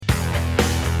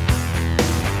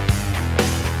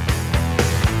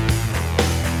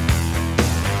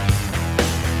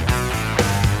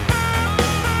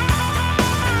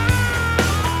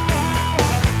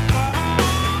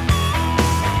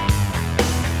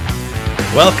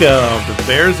Welcome to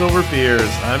Bears Over Beers.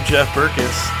 I'm Jeff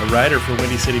Berkus, a writer for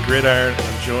Windy City Gridiron.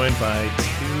 I'm joined by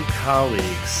two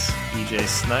colleagues, EJ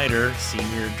Snyder,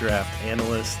 senior draft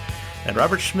analyst, and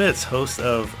Robert Schmitz, host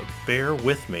of Bear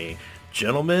With Me.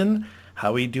 Gentlemen,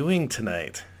 how are you doing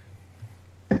tonight?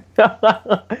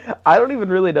 I don't even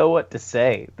really know what to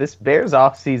say. This Bears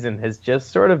offseason has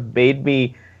just sort of made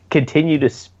me continue to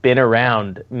spin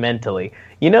around mentally.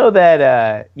 You know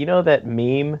that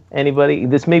meme, anybody?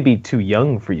 This may be too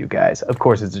young for you guys. Of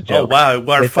course it's a joke. Oh, wow.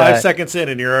 We're 5 seconds in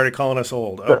and you're already calling us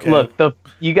old. Okay. Look,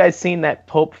 you guys seen that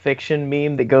Pulp Fiction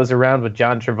meme that goes around with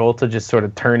John Travolta just sort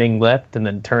of turning left and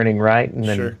then turning right and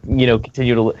then, sure.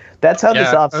 Continue to... That's how this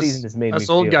offseason has made me feel. Us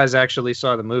old guys actually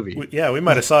saw the movie. We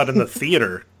might have saw it in the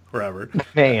theater, Robert.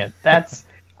 Man, I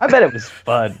bet it was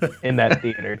fun in that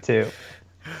theater, too.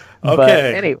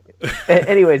 Okay. But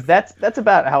anyways, that's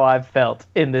about how I've felt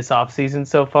in this offseason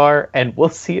so far, and we'll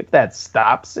see if that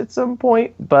stops at some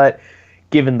point. But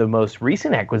given the most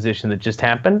recent acquisition that just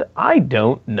happened, I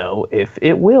don't know if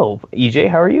it will. EJ,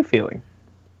 how are you feeling?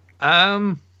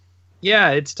 Yeah,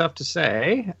 it's tough to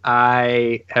say.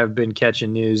 I have been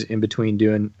catching news in between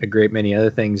doing a great many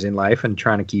other things in life and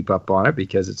trying to keep up on it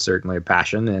because it's certainly a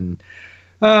passion, and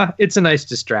it's a nice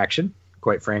distraction,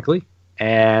 quite frankly.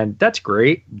 And that's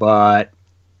great, but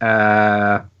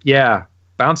bouncing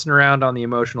around on the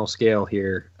emotional scale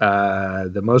here.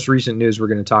 The most recent news we're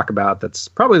going to talk about, that's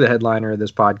probably the headliner of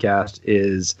this podcast,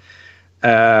 is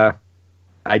I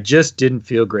just didn't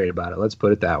feel great about it. Let's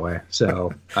put it that way.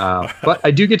 So, but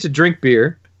I do get to drink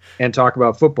beer and talk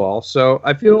about football, so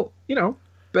I feel,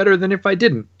 better than if I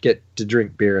didn't get to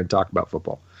drink beer and talk about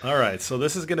football. All right, so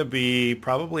this is going to be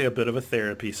probably a bit of a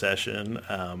therapy session.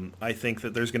 I think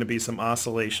that there's going to be some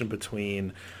oscillation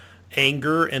between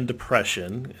anger and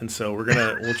depression, and so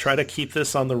we'll try to keep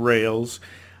this on the rails.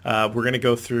 We're going to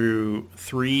go through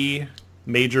 3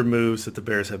 major moves that the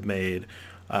Bears have made,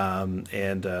 spoiler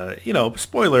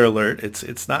alert,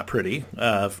 it's not pretty.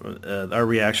 Our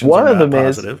reactions are not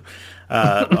positive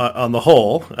on the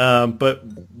whole, but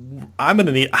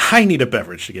I need a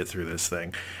beverage to get through this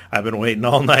thing. I've been waiting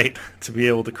all night to be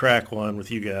able to crack one with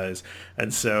you guys.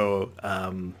 And so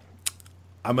I'm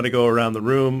going to go around the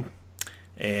room,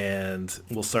 and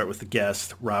we'll start with the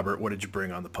guest. Robert, what did you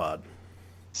bring on the pod?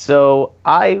 So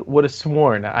I would have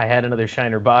sworn I had another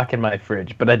Shiner Bock in my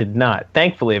fridge, but I did not.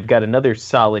 Thankfully, I've got another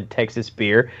solid Texas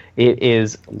beer. It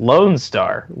is Lone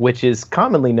Star, which is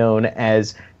commonly known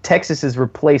as Texas's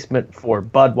replacement for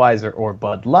Budweiser or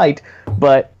Bud Light,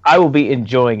 but I will be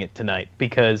enjoying it tonight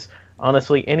because,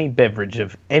 honestly, any beverage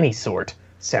of any sort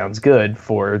sounds good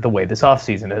for the way this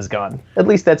offseason has gone. At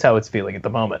least that's how it's feeling at the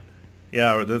moment.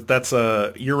 Yeah, that's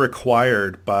you're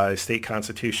required by state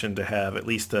constitution to have at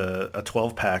least a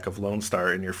 12-pack of Lone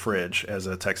Star in your fridge as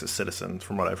a Texas citizen,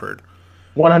 from what I've heard.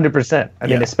 100%. I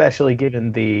mean, especially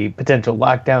given the potential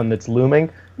lockdown that's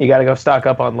looming, you got to go stock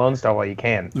up on Lone Star while you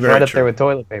can. Very right true. Up there with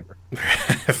toilet paper.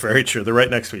 Very true. They're right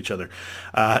next to each other.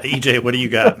 EJ, what do you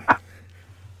got?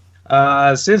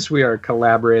 Since we are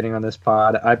collaborating on this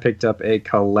pod, I picked up a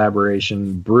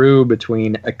collaboration brew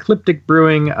between Ecliptic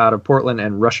Brewing out of Portland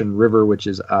and Russian River, which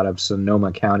is out of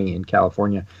Sonoma County in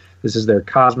California. This is their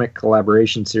Cosmic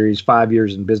Collaboration Series, 5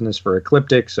 years in business for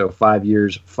Ecliptic, so 5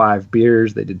 years, 5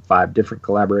 beers. They did 5 different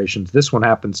collaborations. This one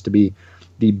happens to be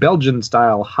the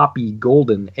Belgian-style Hoppy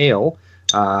Golden Ale.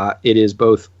 It is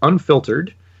both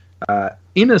unfiltered,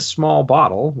 in a small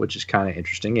bottle, which is kind of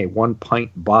interesting, a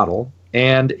 1-pint bottle,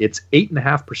 and it's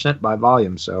 8.5% by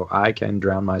volume, so I can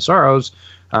drown my sorrows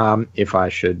if I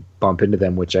should bump into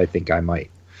them, which I think I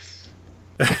might.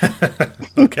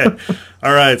 Okay.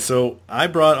 All right. So I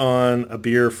brought on a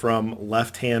beer from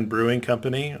Left Hand Brewing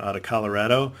Company out of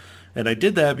Colorado. And I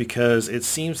did that because it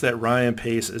seems that Ryan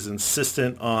Pace is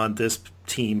insistent on this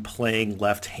team playing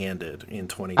left-handed in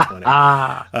 2020.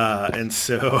 And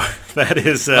so that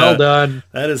is well done.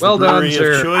 That is well the brewery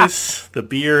done, of choice. The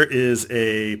beer is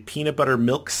a peanut butter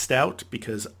milk stout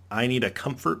because I need a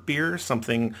comfort beer,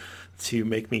 something to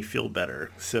make me feel better.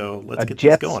 So let's get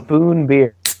this going. Spoon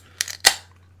beer.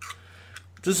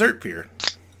 Dessert beer.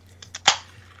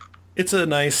 It's a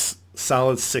nice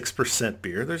solid 6%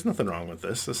 beer. There's nothing wrong with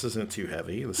this. This isn't too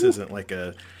heavy. This isn't like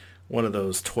one of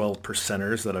those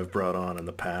 12%ers that I've brought on in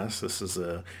the past. This is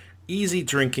a easy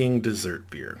drinking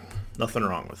dessert beer. Nothing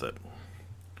wrong with it.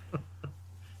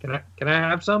 Can I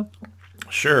have some?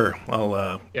 Sure.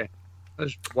 I'll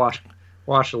just wash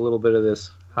a little bit of this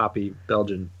hoppy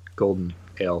Belgian golden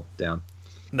ale down.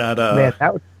 Man,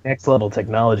 that would next level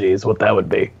technology is what that would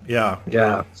be.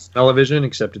 Yeah. Smell-o-vision,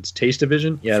 except it's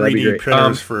taste-o-vision. Yeah, that'd be 3D great.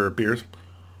 printers for beers.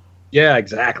 Yeah,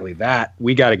 exactly. That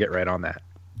we got to get right on that.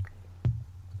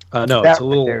 No, it's a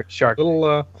little shark,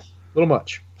 little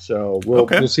much. So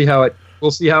we'll see how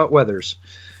it weathers.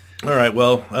 All right.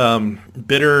 Well,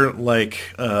 bitter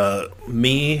like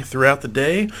me throughout the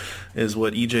day is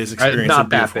what EJ's experience. Not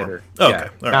that bitter. Okay.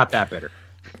 Yeah, not that bitter.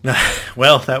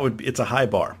 Well, it's a high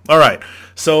bar. All right.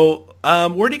 So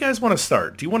where do you guys want to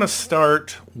start? Do you want to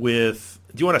start with?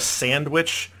 Do you want to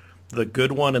sandwich the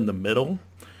good one in the middle?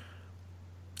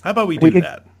 How about we do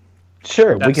that?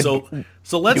 Sure.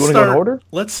 So let's start. Go in order?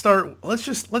 Let's start.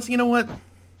 Let's. You know what?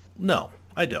 No,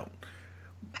 I don't.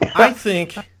 I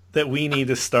think that we need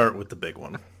to start with the big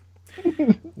one.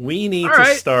 We need to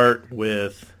start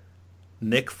with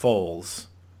Nick Foles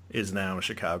is now a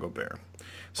Chicago Bear.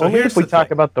 So only if we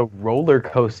talk about the roller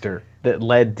coaster that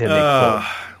led to Nick Foles.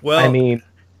 Well, I mean,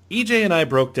 EJ and I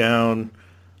broke down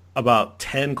about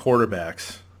 10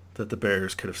 quarterbacks that the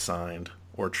Bears could have signed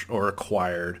or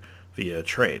acquired via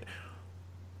trade.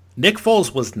 Nick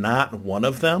Foles was not one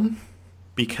of them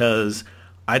because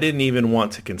I didn't even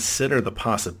want to consider the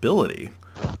possibility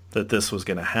that this was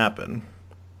going to happen.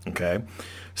 Okay?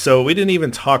 So we didn't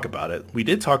even talk about it. We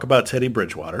did talk about Teddy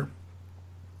Bridgewater.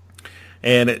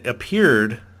 And it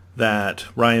appeared that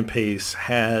Ryan Pace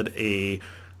had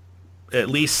at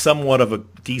least somewhat of a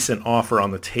decent offer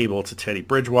on the table to Teddy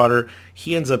Bridgewater.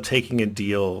 He ends up taking a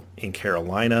deal in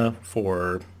Carolina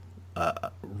for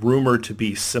rumored to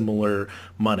be similar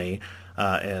money.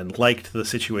 And liked the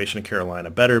situation in Carolina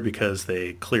better because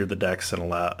they cleared the decks and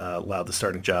allowed the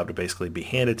starting job to basically be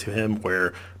handed to him,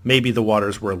 where maybe the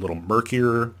waters were a little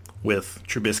murkier with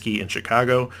Trubisky in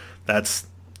Chicago. That's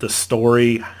the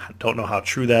story. I don't know how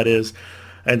true that is.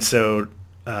 And so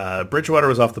Bridgewater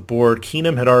was off the board. Case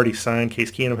Keenum had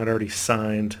already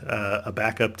signed a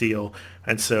backup deal.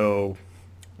 And so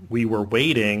we were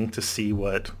waiting to see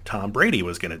what Tom Brady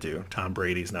was going to do. Tom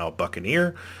Brady's now a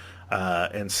Buccaneer.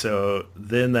 And so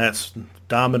then that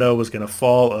domino was going to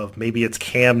fall of maybe it's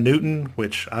Cam Newton,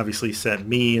 which obviously sent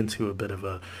me into a bit of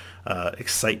a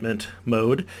excitement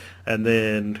mode. And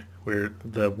then where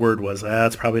the word was,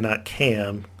 it's probably not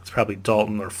Cam, it's probably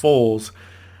Dalton or Foles.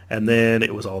 And then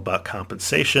it was all about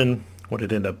compensation. What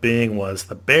it ended up being was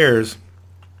the Bears,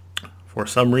 for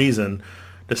some reason,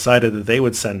 decided that they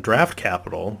would send draft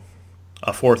capital,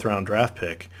 a 4th-round draft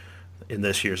pick in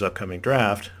this year's upcoming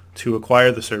draft, to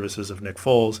acquire the services of Nick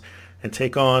Foles and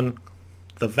take on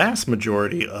the vast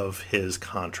majority of his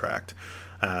contract.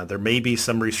 There may be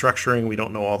some restructuring. We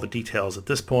don't know all the details at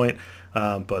this point,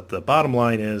 but the bottom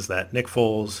line is that Nick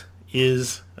Foles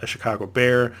is a Chicago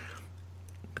Bear.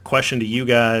 The question to you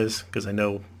guys, because I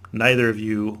know neither of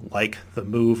you like the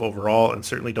move overall and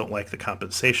certainly don't like the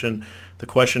compensation, the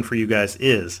question for you guys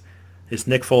is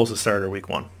Nick Foles a starter week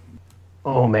 1?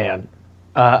 Oh, man.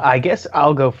 I guess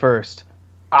I'll go first.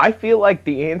 I feel like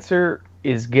the answer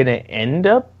is going to end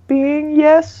up being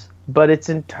yes, but it's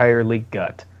entirely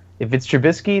gut. If it's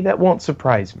Trubisky, that won't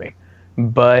surprise me.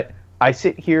 But I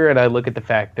sit here and I look at the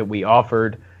fact that we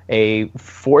offered a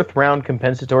 4th-round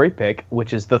compensatory pick,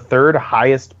 which is the 3rd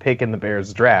highest pick in the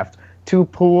Bears draft, to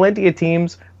plenty of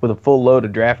teams with a full load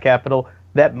of draft capital.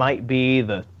 That might be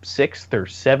the 6th or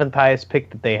 7th highest pick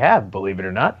that they have, believe it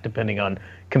or not, depending on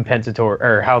compensatory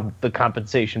or how the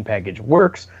compensation package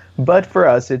works. But for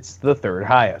us, it's the 3rd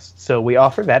highest. So we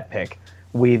offer that pick.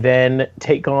 We then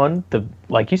take on,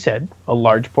 like you said, a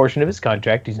large portion of his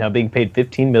contract. He's now being paid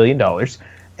 $15 million.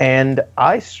 And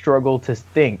I struggle to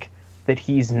think that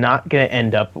he's not going to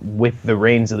end up with the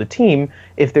reins of the team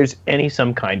if there's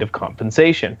some kind of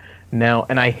compensation. Now,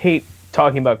 and I hate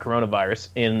talking about coronavirus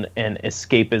in an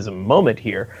escapism moment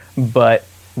here, but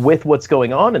with what's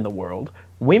going on in the world,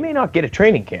 we may not get a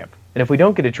training camp. And if we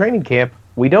don't get a training camp,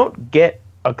 we don't get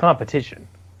a competition.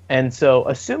 And so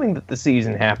assuming that the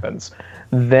season happens,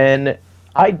 then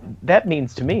that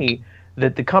means to me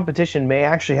that the competition may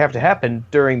actually have to happen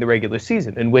during the regular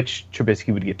season, in which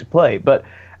Trubisky would get to play. But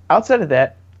outside of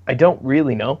that, I don't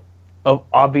really know.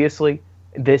 Obviously,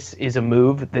 this is a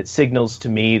move that signals to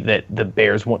me that the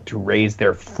Bears want to raise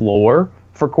their floor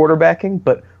for quarterbacking,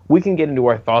 but we can get into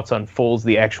our thoughts on Foles,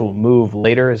 the actual move,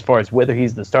 later as far as whether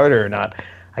he's the starter or not.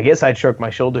 I guess I'd shrug my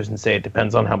shoulders and say it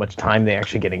depends on how much time they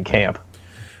actually get in camp.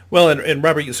 Well, and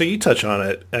Robert, so you touch on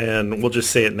it, and we'll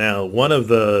just say it now. One of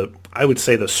the, I would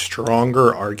say, the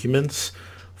stronger arguments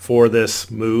for this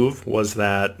move was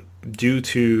that due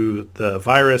to the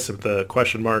virus, of the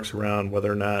question marks around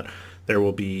whether or not there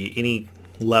will be any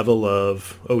level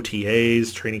of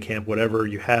OTAs, training camp, whatever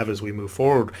you have as we move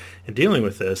forward in dealing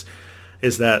with this,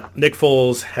 is that Nick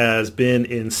Foles has been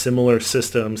in similar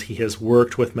systems. He has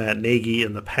worked with Matt Nagy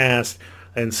in the past,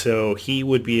 and so he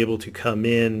would be able to come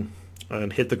in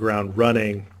and hit the ground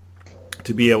running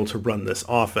to be able to run this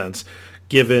offense,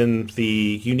 given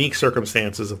the unique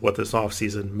circumstances of what this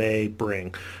offseason may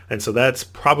bring. And so that's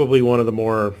probably one of the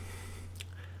more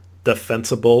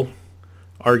defensible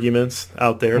arguments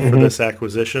out there for this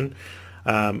acquisition.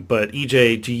 But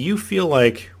EJ, do you feel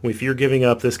like if you're giving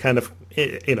up this kind of,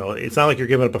 it's not like you're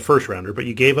giving up a first rounder, but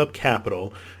you gave up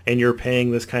capital and you're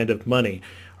paying this kind of money,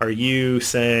 are you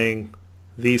saying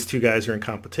these two guys are in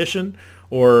competition,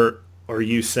 or are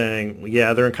you saying,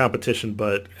 yeah, they're in competition,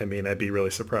 but I mean, I'd be really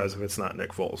surprised if it's not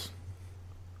Nick Foles?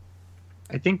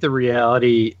 I think the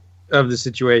reality of the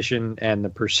situation and the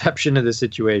perception of the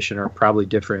situation are probably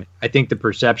different. I think the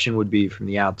perception would be from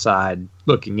the outside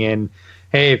looking in,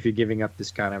 hey, if you're giving up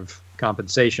this kind of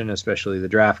compensation, especially the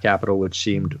draft capital, which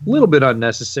seemed a little bit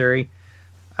unnecessary,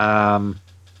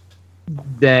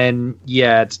 then,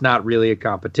 yeah, it's not really a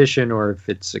competition, or if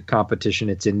it's a competition,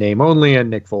 it's in name only, and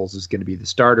Nick Foles is going to be the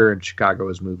starter, and Chicago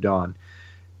has moved on.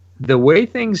 The way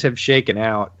things have shaken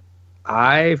out,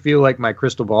 I feel like my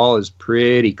crystal ball is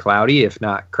pretty cloudy, if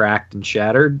not cracked and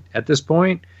shattered at this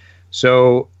point.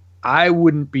 So I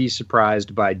wouldn't be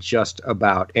surprised by just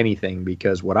about anything,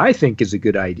 because what I think is a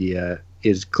good idea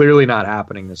is clearly not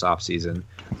happening this offseason.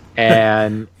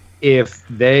 And if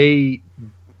they,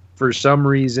 for some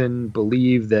reason,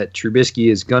 believe that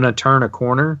Trubisky is going to turn a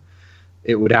corner,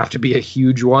 it would have to be a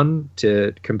huge one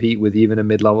to compete with even a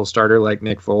mid-level starter like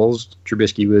Nick Foles.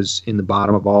 Trubisky was in the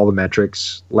bottom of all the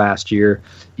metrics last year.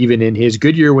 Even in his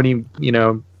good year when he,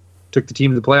 took the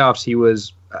team to the playoffs, he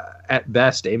was at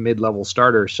best a mid-level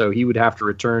starter. So he would have to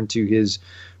return to his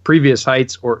previous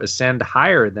heights or ascend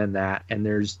higher than that. And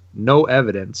there's no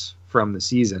evidence from the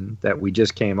season that we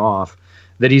just came off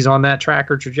that he's on that track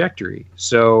or trajectory.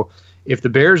 So if the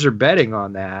Bears are betting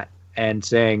on that and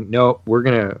saying, no, we're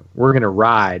gonna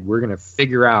ride, we're gonna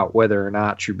figure out whether or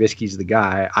not Trubisky's the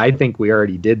guy, I think we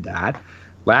already did that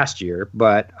last year.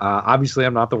 But obviously,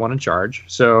 I'm not the one in charge,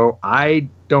 so I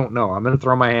don't know. I'm gonna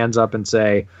throw my hands up and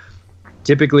say,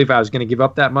 typically, if I was gonna give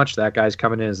up that much, that guy's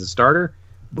coming in as a starter.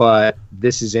 But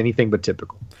this is anything but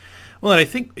typical. Well, and I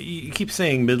think you keep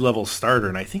saying mid-level starter,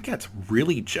 and I think that's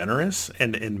really generous,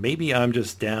 and maybe I'm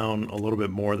just down a little bit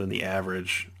more than the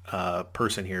average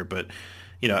person here, but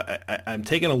I'm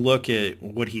taking a look at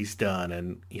what he's done,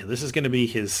 and this is going to be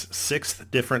his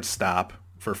 6th different stop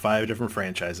for 5 different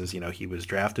franchises. He was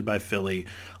drafted by Philly,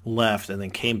 left, and then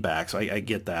came back, so I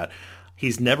get that.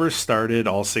 He's never started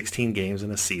all 16 games in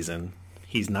a season.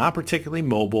 He's not particularly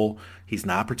mobile. He's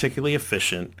not particularly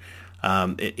efficient.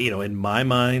 In my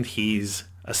mind, he's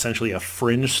essentially a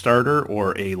fringe starter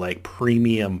or a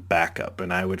premium backup,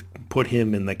 and I would put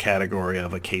him in the category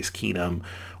of a Case Keenum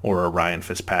or a Ryan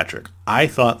Fitzpatrick. I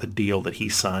thought the deal that he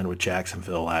signed with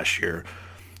Jacksonville last year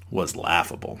was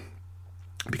laughable,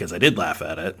 because I did laugh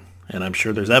at it, and I'm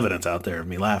sure there's evidence out there of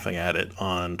me laughing at it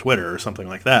on Twitter or something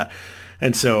like that.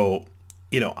 And so,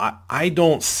 I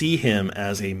don't see him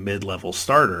as a mid-level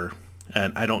starter.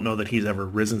 And I don't know that he's ever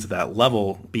risen to that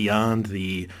level beyond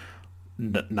the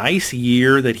nice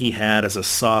year that he had as a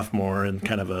sophomore in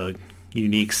kind of a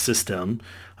unique system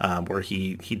where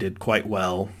he did quite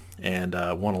well and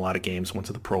won a lot of games, went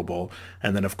to the Pro Bowl.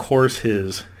 And then, of course,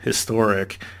 his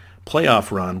historic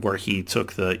playoff run where he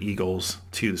took the Eagles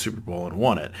to the Super Bowl and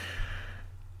won it.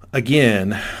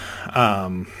 Again,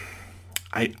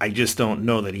 I just don't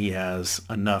know that he has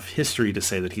enough history to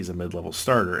say that he's a mid-level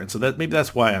starter. And so maybe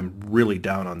that's why I'm really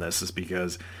down on this, is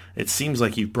because it seems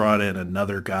like you've brought in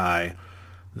another guy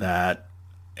that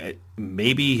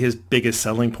maybe his biggest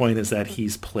selling point is that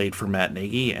he's played for Matt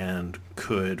Nagy and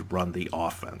could run the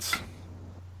offense.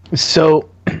 So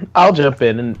I'll jump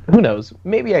in, and who knows,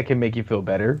 maybe I can make you feel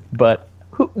better, but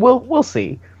we'll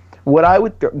see. What I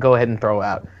would go ahead and throw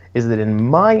out is that, in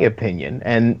my opinion,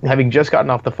 and having just gotten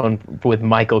off the phone with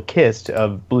Michael Kist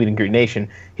of Bleeding Green Nation,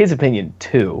 his opinion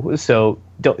too. So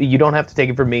you don't have to take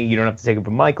it from me. You don't have to take it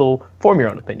from Michael. Form your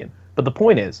own opinion. But the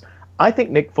point is, I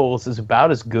think Nick Foles is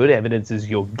about as good evidence as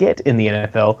you'll get in the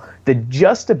NFL that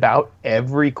just about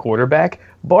every quarterback,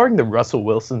 barring the Russell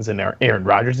Wilsons and Aaron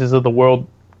Rodgerses of the world,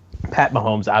 Pat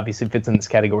Mahomes obviously fits in this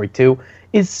category too,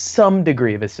 is some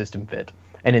degree of a system fit.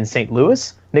 And in St.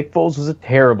 Louis, Nick Foles was a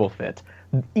terrible fit.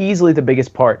 Easily the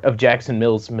biggest part of Jackson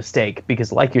Mills' mistake,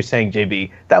 because like you're saying,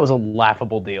 JB, that was a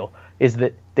laughable deal, is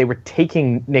that they were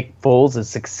taking Nick Foles'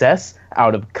 success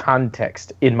out of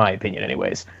context, in my opinion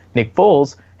anyways. Nick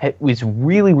Foles was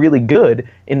really, really good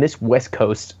in this West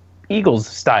Coast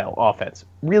Eagles-style offense.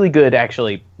 Really good,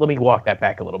 actually. Let me walk that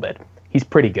back a little bit. He's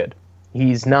pretty good.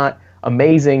 He's not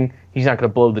amazing. He's not going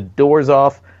to blow the doors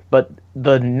off, but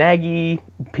the Nagy,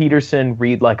 Peterson,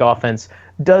 Reed-like offense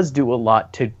does do a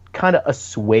lot to kind of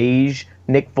assuage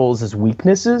Nick Foles'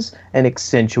 weaknesses and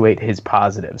accentuate his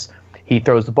positives. He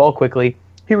throws the ball quickly.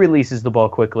 He releases the ball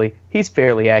quickly. He's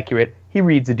fairly accurate. He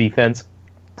reads the defense,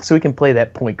 so he can play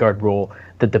that point guard role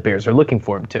that the Bears are looking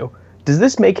for him to. Does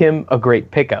this make him a great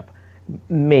pickup?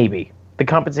 Maybe. The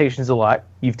compensation's a lot.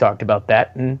 You've talked about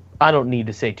that, and I don't need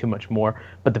to say too much more.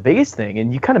 But the biggest thing,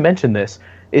 and you kind of mentioned this,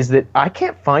 is that I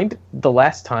can't find the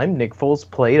last time Nick Foles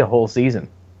played a whole season.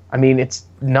 I mean, it's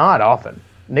not often.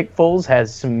 Nick Foles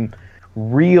has some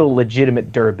real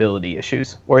legitimate durability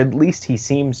issues, or at least he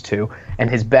seems to, and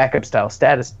his backup style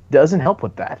status doesn't help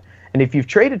with that. And if you've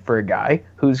traded for a guy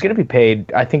who's going to be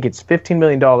paid, I think it's $15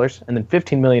 million, and then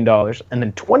 $15 million, and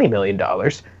then $20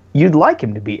 million, you'd like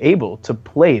him to be able to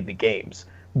play the games.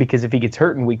 Because if he gets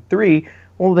hurt in week 3,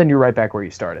 well, then you're right back where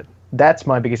you started. That's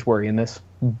my biggest worry in this.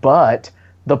 But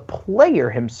the player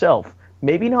himself,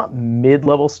 maybe not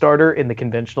mid-level starter in the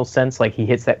conventional sense, like he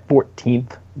hits that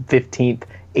 14th, 15th,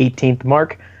 18th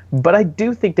mark, but I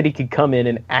do think that he could come in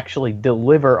and actually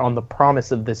deliver on the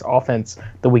promise of this offense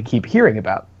that we keep hearing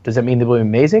about. Does that mean they'll be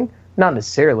amazing? Not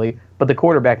necessarily, but the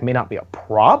quarterback may not be a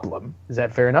problem. Is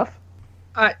that fair enough?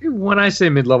 When I say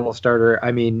mid-level starter,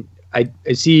 I mean, I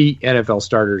see NFL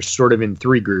starters sort of in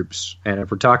 3 groups. And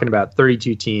if we're talking about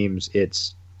 32 teams,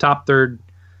 it's top third,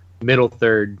 middle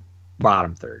third,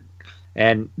 bottom third.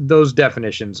 And those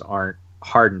definitions aren't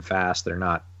hard and fast. They're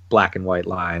not black and white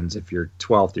lines. If you're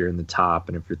 12th, you're in the top.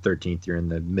 And if you're 13th, you're in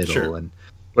the middle. Sure. And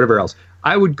whatever else.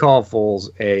 I would call Foles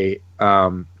a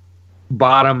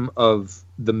bottom of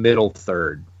the middle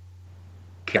third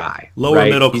guy. Lower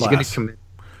middle class. He's going to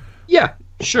Yeah,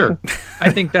 sure.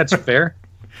 I think that's fair,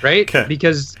 right? Okay.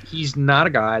 Because he's not a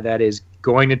guy that is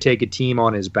going to take a team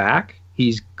on his back.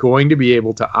 He's going to be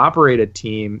able to operate a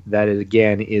team that,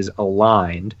 is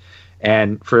aligned.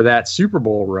 And for that Super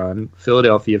Bowl run,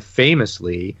 Philadelphia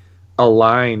famously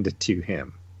aligned to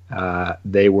him.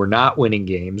 They were not winning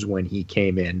games when he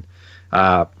came in.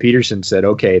 Peterson said,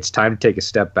 okay, it's time to take a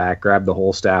step back, grabbed the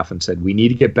whole staff and said, we need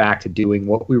to get back to doing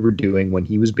what we were doing when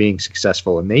he was being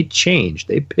successful. And they changed.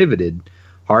 They pivoted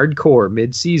hardcore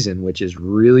mid-season, which is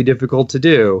really difficult to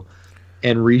do,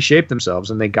 and reshaped themselves,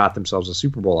 and they got themselves a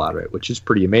Super Bowl out of it, which is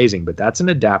pretty amazing. But that's an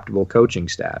adaptable coaching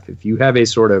staff. If you have a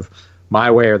sort of my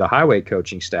way or the highway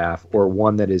coaching staff, or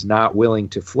one that is not willing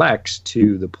to flex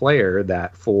to the player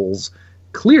that Foles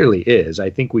clearly is. I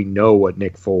think we know what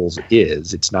Nick Foles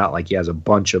is. It's not like he has a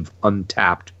bunch of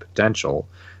untapped potential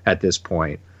at this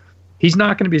point. He's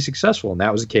not going to be successful, and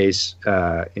that was the case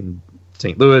in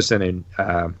St. Louis and in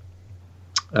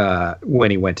when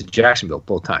he went to Jacksonville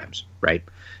both times. Right?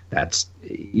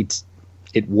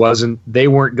 It wasn't. They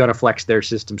weren't going to flex their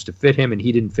systems to fit him, and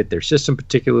he didn't fit their system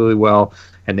particularly well.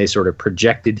 And they sort of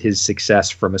projected his success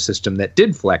from a system that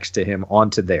did flex to him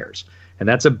onto theirs, and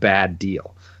that's a bad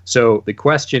deal. So the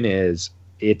question is,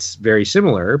 it's very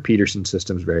similar. Peterson's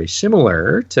system is very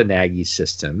similar to Nagy's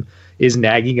system. Is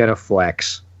Nagy going to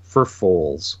flex for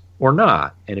Foles or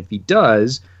not? And if he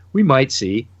does, we might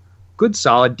see good,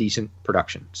 solid, decent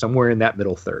production somewhere in that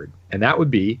middle third. And that would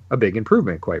be a big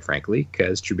improvement, quite frankly,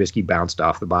 because Trubisky bounced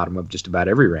off the bottom of just about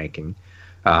every ranking.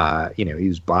 He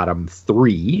was bottom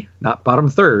 3, not bottom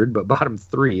third, but bottom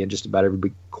 3 in just about every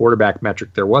big quarterback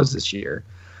metric there was this year.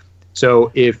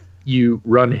 So if you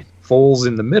run Foles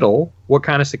in the middle, what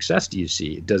kind of success do you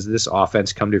see? Does this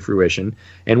offense come to fruition?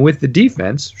 And with the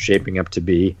defense shaping up to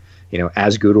be,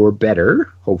 as good or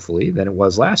better, hopefully, than it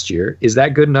was last year, is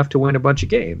that good enough to win a bunch of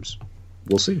games?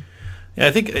 We'll see. Yeah,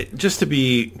 I think just to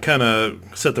be kind of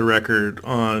set the record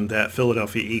on that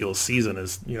Philadelphia Eagles season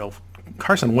is,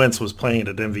 Carson Wentz was playing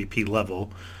at MVP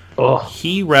level. Oh.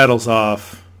 He rattles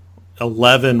off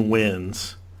 11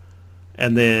 wins.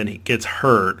 And then he gets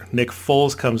hurt. Nick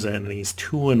Foles comes in, and he's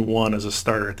 2-1 as a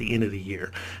starter at the end of the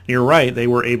year. And you're right; they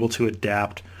were able to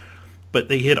adapt, but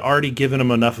they had already given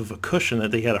him enough of a cushion that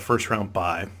they had a first-round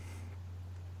bye.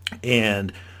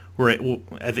 And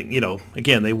I think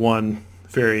again, they won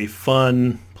very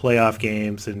fun playoff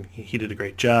games, and he did a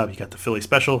great job. He got the Philly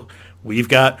special. We've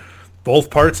got both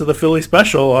parts of the Philly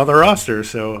special on the roster,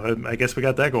 so I guess we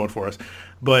got that going for us.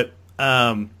 But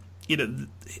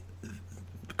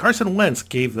Carson Wentz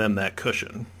gave them that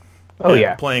cushion. Oh,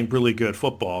 yeah. Playing really good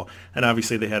football. And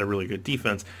obviously they had a really good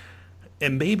defense.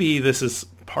 And maybe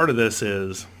part of this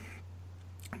is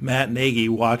Matt Nagy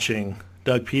watching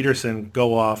Doug Peterson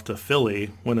go off to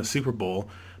Philly, win a Super Bowl.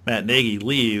 Matt Nagy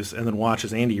leaves and then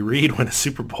watches Andy Reid win a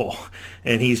Super Bowl.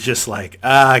 And he's just like,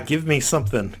 give me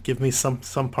something. Give me some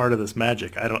part of this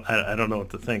magic. I don't know what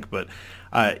to think. But,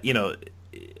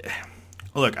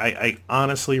 look, I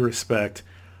honestly respect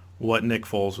what Nick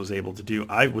Foles was able to do.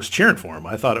 I was cheering for him.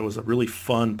 I thought it was a really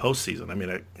fun postseason. I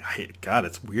mean, God,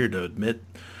 it's weird to admit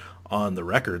on the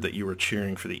record that you were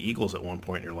cheering for the Eagles at one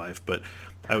point in your life, but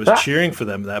I was cheering for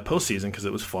them that postseason because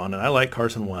it was fun, and I like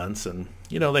Carson Wentz, and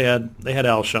they had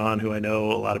Alshon, who I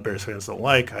know a lot of Bears fans don't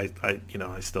like. I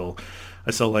still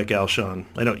like Alshon.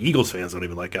 I know Eagles fans don't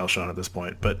even like Alshon at this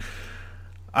point, but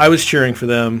I was cheering for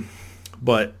them.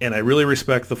 And I really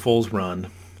respect the Foles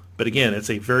run, but again, it's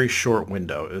a very short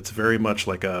window. It's very much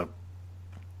like a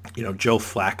Joe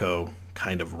Flacco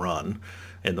kind of run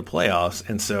in the playoffs,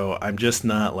 and so I'm just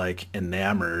not like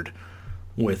enamored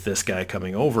with this guy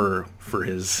coming over for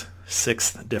his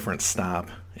 6th different stop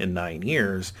in 9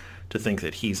 years to think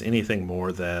that he's anything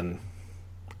more than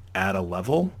at a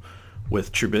level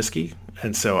with Trubisky.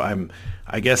 And so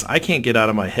I guess I can't get out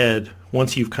of my head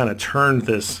once you've kind of turned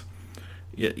this,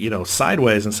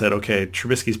 sideways and said, okay,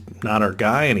 Trubisky's not our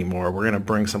guy anymore. We're going to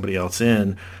bring somebody else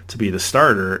in to be the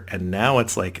starter. And now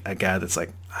it's like a guy that's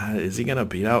like, is he going to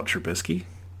beat out Trubisky?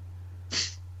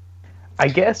 I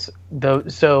guess though.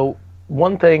 So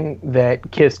one thing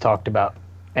that Kiss talked about,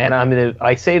 and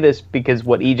I say this because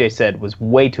what EJ said was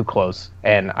way too close,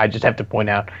 and I just have to point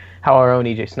out how our own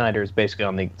EJ Snyder is basically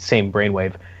on the same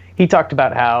brainwave. He talked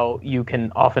about how you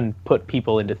can often put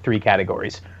people into 3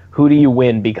 categories. Who do you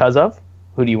win because of?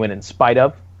 Who do you win in spite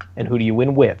of? And who do you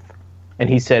win with? And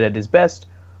he said at his best,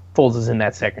 Foles is in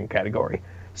that second category.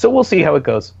 So we'll see how it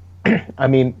goes. I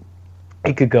mean,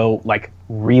 it could go like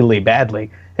really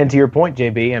badly. And to your point,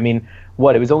 JB, I mean,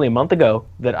 it was only a month ago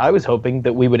that I was hoping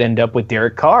that we would end up with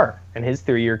Derek Carr and his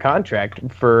 3-year contract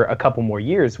for a couple more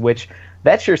years, which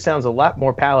that sure sounds a lot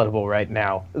more palatable right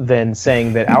now than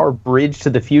saying that our bridge to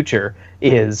the future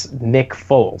is Nick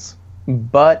Foles.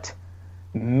 But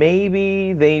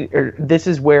maybe this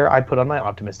is where I put on my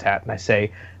optimist hat and I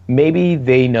say, maybe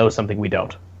they know something we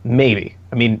don't. Maybe.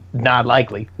 I mean, not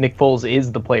likely. Nick Foles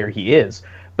is the player he is.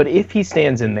 But if he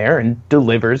stands in there and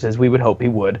delivers, as we would hope he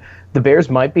would, the Bears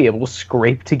might be able to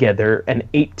scrape together an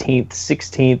 18th,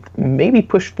 16th, maybe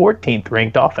push 14th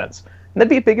ranked offense. And that'd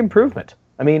be a big improvement.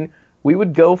 I mean, we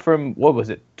would go from,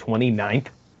 29th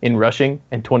in rushing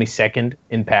and 22nd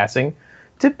in passing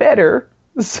to better.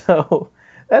 So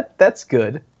that's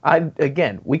good.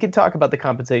 We could talk about the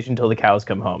compensation until the cows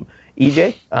come home.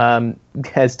 EJ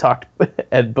has talked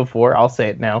before. I'll say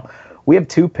it now. We have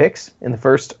 2 picks in the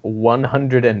first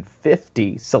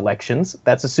 150 selections.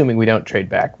 That's assuming we don't trade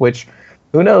back, which,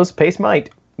 who knows, Pace might.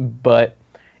 But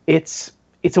it's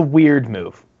a weird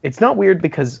move. It's not weird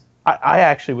because I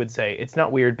actually would say it's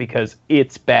not weird because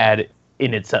it's bad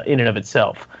in and of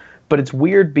itself. But it's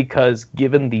weird because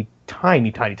given the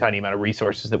tiny, tiny, tiny amount of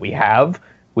resources that we have,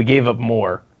 we gave up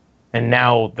more. And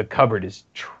now the cupboard is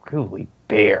truly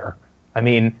bare. I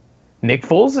mean, Nick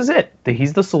Foles is it.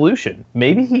 He's the solution.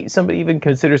 Maybe somebody even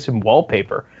considers him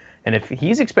wallpaper. And if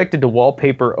he's expected to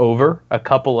wallpaper over a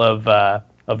couple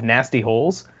of nasty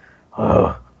holes,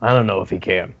 I don't know if he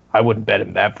can. I wouldn't bet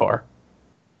him that far.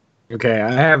 Okay,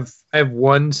 I have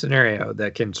one scenario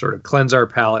that can sort of cleanse our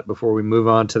palate before we move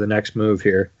on to the next move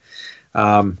here.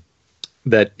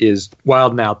 That is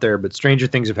wild and out there, but stranger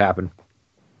things have happened.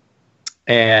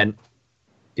 And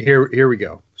here we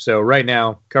go. So right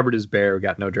now, cupboard is bare. We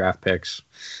got no draft picks.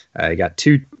 You got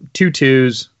two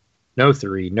twos, no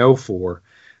 3, no 4.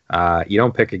 You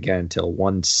don't pick again until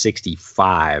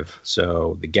 165.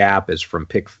 So the gap is from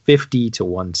pick 50 to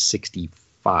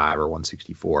 165 or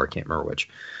 164. I can't remember which.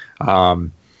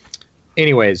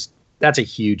 Anyways, that's a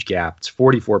huge gap. It's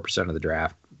 44% of the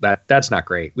draft. That's not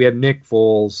great. We have Nick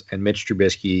Foles and Mitch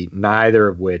Trubisky, neither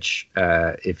of which,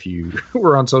 if you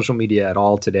were on social media at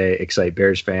all today, excite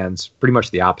Bears fans. Pretty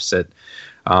much the opposite.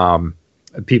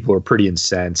 People are pretty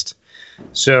incensed.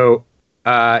 So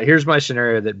here's my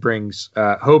scenario that brings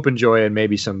hope and joy and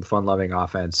maybe some fun-loving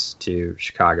offense to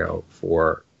Chicago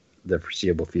for the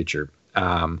foreseeable future.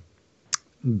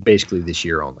 Basically this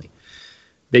year only.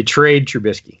 They trade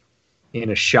Trubisky.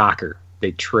 In a shocker,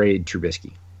 they trade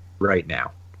Trubisky right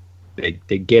now.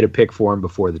 They get a pick for him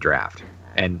before the draft.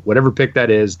 And whatever pick that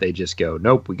is, they just go,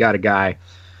 nope, we got a guy,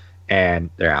 and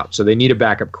they're out. So they need a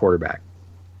backup quarterback.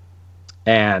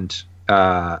 And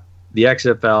the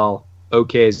XFL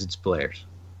okays its players.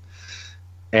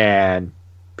 And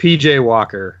PJ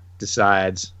Walker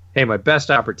decides, hey, my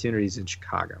best opportunity is in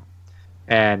Chicago.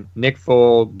 And Nick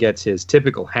Foles gets his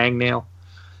typical hangnail.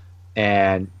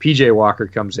 And PJ Walker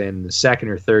comes in the second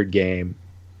or third game.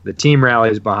 The team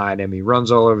rallies behind him. He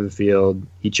runs all over the field.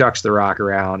 He chucks the rock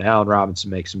around. Allen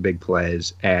Robinson makes some big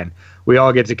plays. And we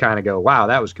all get to kind of go, wow,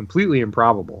 that was completely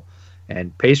improbable.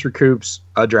 And Pace recoups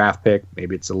a draft pick.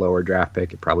 Maybe it's a lower draft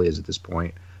pick. It probably is at this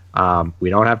point.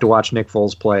 We don't have to watch Nick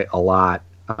Foles play a lot.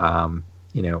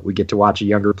 we get to watch a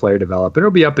younger player develop.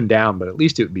 It'll be up and down, but at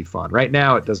least it would be fun. Right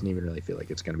now, it doesn't even really feel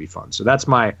like it's going to be fun. So that's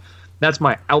my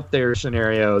out there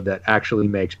scenario that actually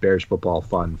makes Bears football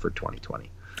fun for 2020.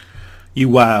 You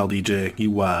wild, EJ.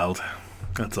 You wild.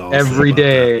 That's all. Every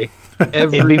day.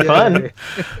 It'd be fun.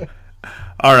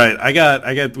 All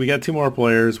right, we got two more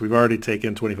players. We've already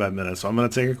taken 25 minutes, so I'm going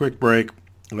to take a quick break.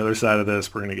 On the other side of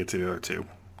this, we're going to get to the other two.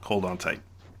 Hold on tight.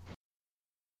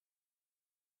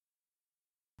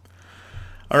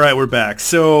 All right, we're back.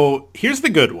 So here's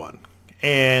the good one,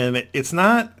 and it's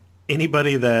not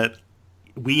anybody that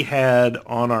we had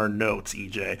on our notes,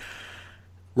 EJ.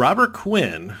 Robert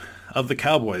Quinn of the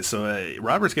Cowboys. So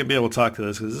Robert's going to be able to talk to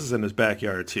this because this is in his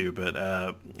backyard too.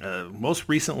 But most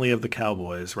recently of the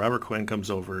Cowboys, Robert Quinn comes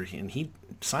over and he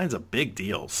signs a big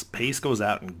deal. Pace goes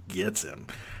out and gets him.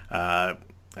 I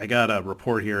got a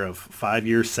report here of 5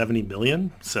 years, $70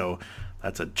 million. So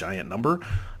that's a giant number.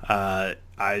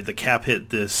 The cap hit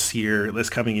this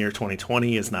coming year,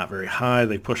 2020, is not very high.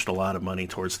 They pushed a lot of money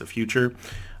towards the future.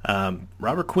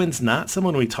 Robert Quinn's not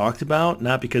someone we talked about,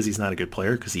 not because he's not a good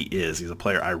player, because he is. He's a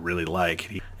player I really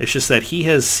like. It's just that he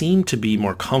has seemed to be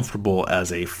more comfortable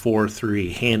as a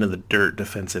 4-3 hand-in-the-dirt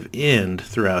defensive end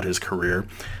throughout his career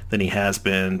than he has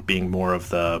been being more of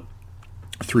the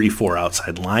 3-4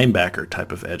 outside linebacker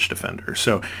type of edge defender.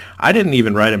 So I didn't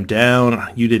even write him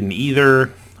down. You didn't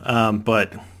either.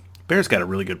 But Bears got a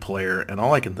really good player, and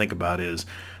all I can think about is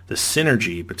the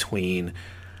synergy between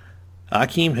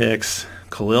Akiem Hicks,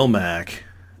 Khalil Mack,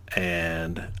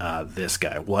 and this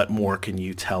guy. What more can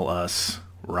you tell us,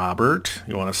 Robert?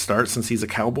 You want to start since he's a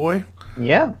Cowboy?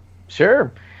 Yeah,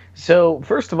 sure. So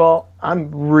first of all, I'm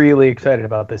really excited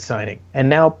about this signing. And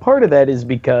now part of that is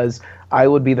because I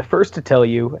would be the first to tell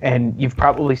you, and you've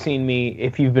probably seen me,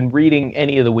 if you've been reading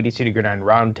any of the Windy City Gridiron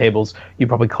roundtables, you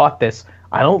probably caught this.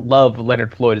 I don't love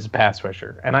Leonard Floyd as a pass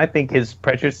rusher, and I think his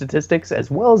pressure statistics,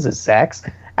 as well as his sacks,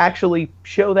 actually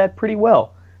show that pretty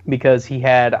well, because he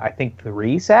had, I think,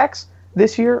 3 sacks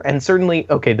this year, and certainly,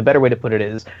 okay, the better way to put it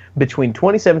is, between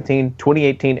 2017,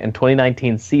 2018, and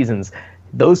 2019 seasons,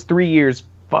 those 3 years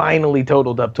finally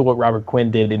totaled up to what Robert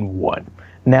Quinn did in 1.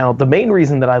 Now, the main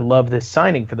reason that I love this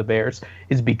signing for the Bears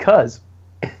is because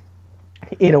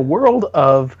in a world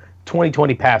of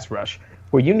 2020 pass rush,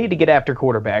 where you need to get after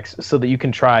quarterbacks so that you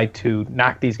can try to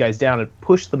knock these guys down and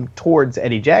push them towards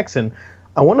Eddie Jackson,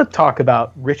 I want to talk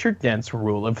about Richard Dent's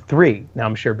rule of 3. Now,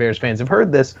 I'm sure Bears fans have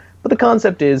heard this, but the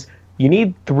concept is you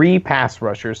need 3 pass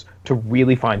rushers to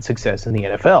really find success in the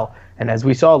NFL. And as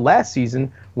we saw last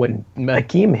season, when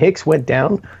Akiem Hicks went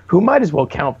down, who might as well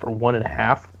count for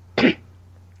 1.5,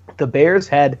 the Bears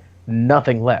had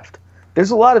nothing left. There's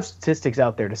a lot of statistics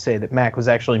out there to say that Mack was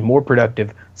actually more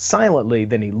productive silently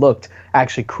than he looked,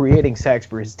 actually creating sacks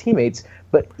for his teammates,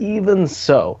 but even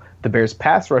so, the Bears'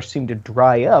 pass rush seemed to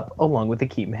dry up along with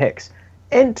Akiem Hicks.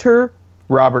 Enter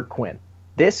Robert Quinn.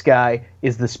 This guy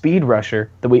is the speed rusher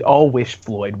that we all wish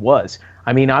Floyd was.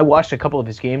 I mean, I watched a couple of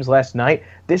his games last night.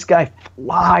 This guy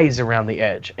flies around the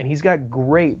edge, and he's got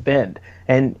great bend.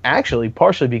 And actually,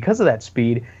 partially because of that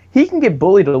speed, he can get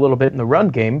bullied a little bit in the run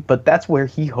game, but that's where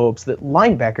he hopes that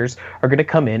linebackers are going to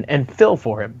come in and fill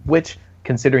for him, which,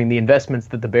 considering the investments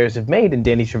that the Bears have made in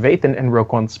Danny Trevathan and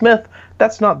Roquan Smith,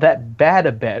 that's not that bad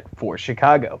a bet for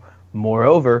Chicago.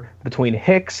 Moreover, between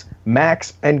Hicks, Mack,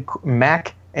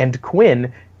 and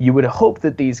Quinn, you would hope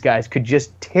that these guys could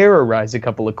just terrorize a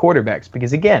couple of quarterbacks,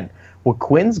 because again, what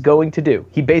Quinn's going to do,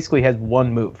 he basically has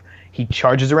one move. He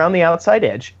charges around the outside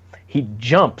edge. He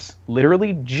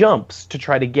literally jumps to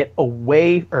try to get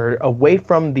away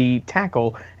from the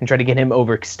tackle and try to get him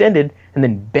overextended, and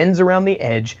then bends around the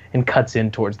edge and cuts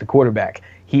in towards the quarterback.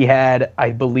 He had,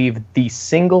 I believe, the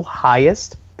single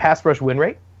highest pass rush win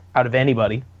rate out of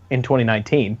anybody in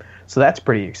 2019, so that's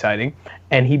pretty exciting.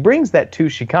 And he brings that to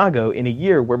Chicago in a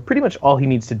year where pretty much all he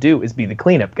needs to do is be the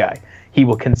cleanup guy. He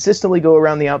will consistently go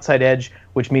around the outside edge,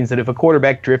 which means that if a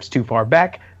quarterback drifts too far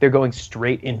back, they're going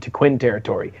straight into Quinn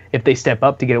territory. If they step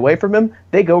up to get away from him,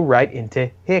 they go right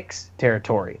into Hicks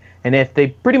territory. And if they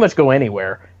pretty much go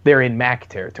anywhere, they're in Mack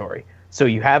territory. So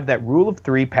you have that rule of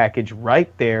 3 package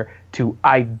right there to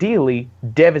ideally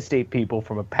devastate people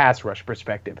from a pass rush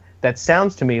perspective. That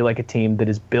sounds to me like a team that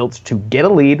is built to get a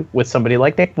lead with somebody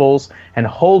like Nick Foles and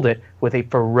hold it with a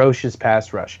ferocious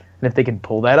pass rush. And if they can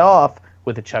pull that off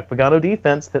with a Chuck Pagano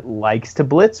defense that likes to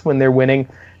blitz when they're winning,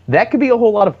 that could be a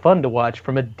whole lot of fun to watch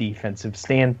from a defensive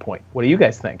standpoint. What do you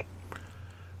guys think?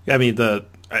 I mean,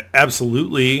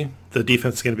 absolutely, the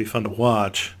defense is going to be fun to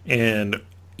watch. And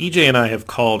EJ and I have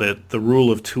called it the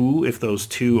rule of 2 if those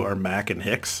 2 are Mack and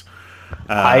Hicks.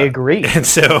 I agree. And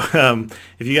so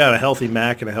if you got a healthy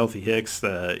Mack and a healthy Hicks,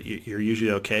 you're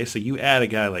usually okay. So you add a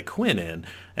guy like Quinn in,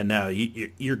 and now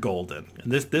you're golden.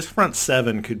 And this front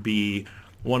seven could be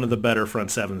one of the better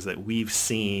front sevens that we've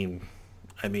seen,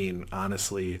 I mean,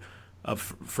 honestly,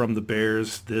 from the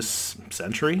Bears this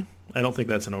century. I don't think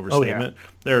that's an overstatement. Oh, yeah.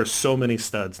 There are so many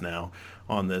studs now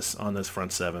on this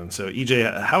front seven. So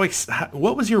EJ,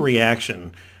 what was your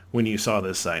reaction when you saw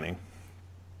this signing?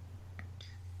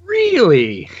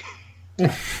 Really?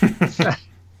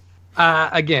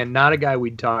 Again, not a guy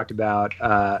we'd talked about.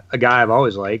 A guy I've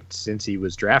always liked since he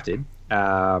was drafted.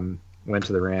 Went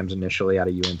to the Rams initially out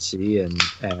of UNC,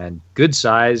 and good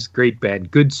size, great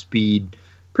bend, good speed,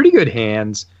 pretty good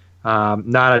hands.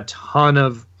 Not a ton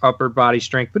of upper body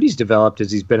strength, but he's developed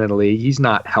as he's been in the league. He's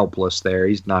not helpless there.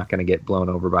 He's not going to get blown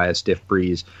over by a stiff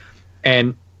breeze.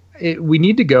 And we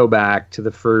need to go back to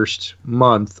the first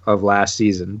month of last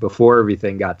season before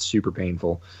everything got super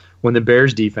painful, when the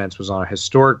Bears defense was on a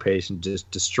historic pace and just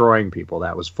destroying people.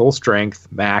 That was full strength,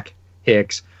 Mack,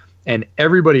 Hicks, and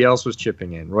everybody else was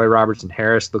chipping in. Roy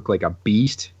Robertson-Harris looked like a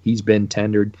beast. He's been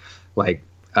tendered. Like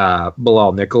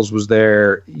Bilal Nichols was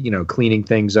there, cleaning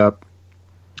things up.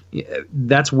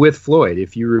 That's with Floyd.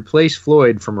 If you replace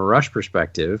Floyd from a rush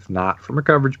perspective, not from a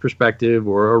coverage perspective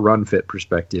or a run fit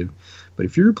perspective, but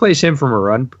if you replace him from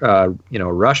a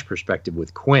rush perspective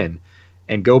with Quinn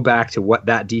and go back to what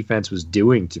that defense was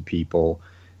doing to people,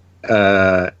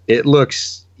 it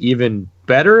looks even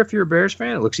better if you're a Bears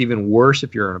fan. It looks even worse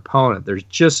if you're an opponent. There's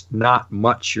just not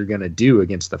much you're going to do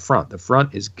against the front. The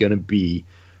front is going to be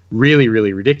really,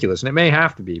 really ridiculous. And it may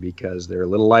have to be because they're a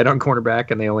little light on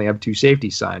cornerback and they only have 2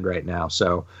 safeties signed right now.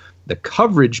 So the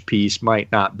coverage piece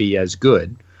might not be as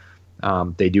good.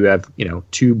 They do have,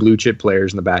 2 blue chip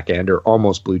players in the back end, or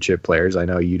almost blue chip players. I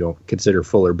know you don't consider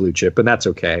Fuller blue chip, and that's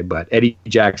okay. But Eddie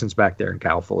Jackson's back there and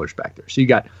Kyle Fuller's back there. So you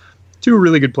got 2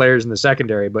 really good players in the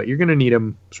secondary, but you're going to need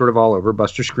them sort of all over.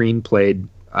 Buster Skrine played,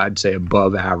 I'd say,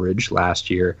 above average last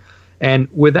year. And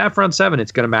with that front seven,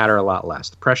 it's going to matter a lot less.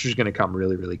 The pressure's going to come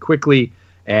really, really quickly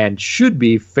and should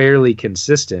be fairly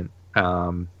consistent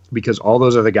because all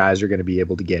those other guys are going to be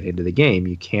able to get into the game.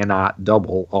 You cannot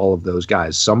double all of those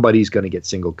guys. Somebody's going to get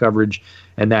single coverage,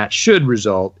 and that should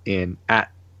result in,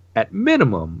 at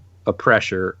minimum, a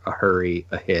pressure, a hurry,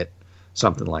 a hit,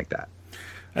 something like that.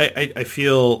 I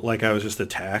feel like I was just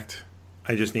attacked.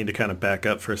 I just need to kind of back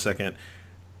up for a second.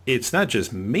 It's not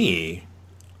just me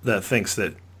that thinks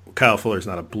that Kyle Fuller's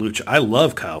not a blue chip. I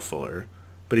love Kyle Fuller,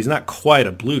 but he's not quite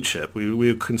a blue chip. We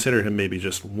would consider him maybe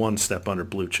just one step under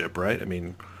blue chip, right? I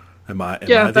mean, am I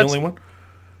the only one?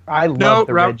 I love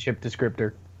the red chip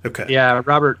descriptor. Okay. Yeah,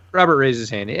 Robert raised his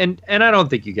hand, and I don't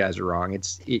think you guys are wrong.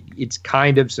 It's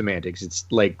kind of semantics. It's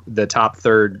like the top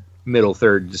third, middle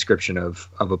third description of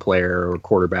a player or a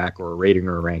quarterback or a rating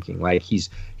or a ranking. Like he's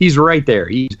right there.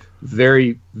 He's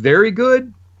very, very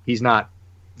good. He's not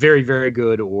very, very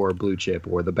good or blue chip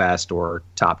or the best or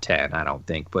top 10, I don't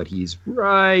think, but he's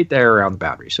right there around the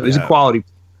boundary. So he's a quality.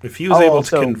 If he was able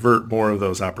to convert more of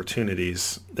those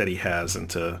opportunities that he has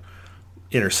into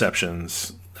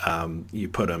interceptions, you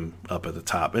put him up at the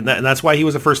top. And that's why he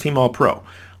was a first-team All-Pro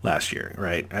last year,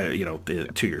 right?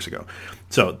 2 years ago.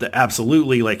 So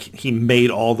absolutely, like, he made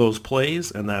all those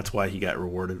plays, and that's why he got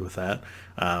rewarded with that.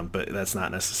 But that's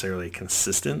not necessarily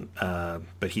consistent.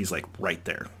 But he's, like, right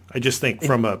there. I just think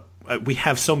we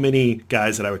have so many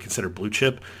guys that I would consider blue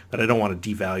chip that I don't want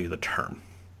to devalue the term.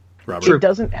 Robert? It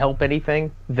doesn't help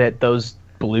anything that those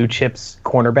blue chips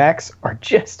cornerbacks are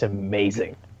just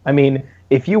amazing. I mean,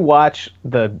 if you watch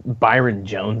the Byron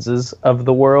Joneses of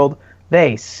the world,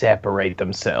 they separate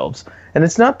themselves. And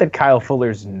it's not that Kyle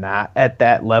Fuller's not at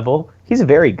that level. He's a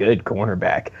very good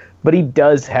cornerback. But he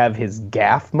does have his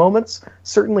gaff moments,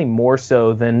 certainly more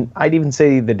so than I'd even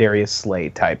say the Darius Slay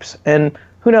types. And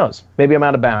who knows? Maybe I'm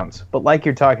out of bounds. But like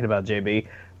you're talking about, JB,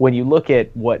 when you look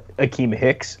at what Akeem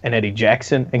Hicks and Eddie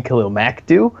Jackson and Khalil Mack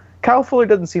do, Kyle Fuller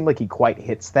doesn't seem like he quite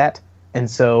hits that. And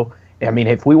so, I mean,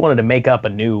 if we wanted to make up a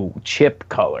new chip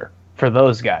color for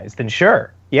those guys, then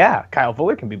sure, yeah, Kyle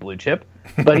Fuller can be blue chip,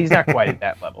 but he's not quite at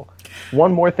that level.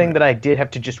 One more thing that I did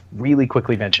have to just really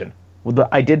quickly mention.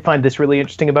 I did find this really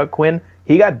interesting about Quinn.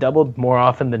 He got doubled more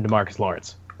often than DeMarcus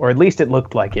Lawrence, or at least it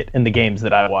looked like it in the games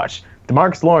that I watched.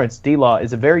 DeMarcus Lawrence, D-Law,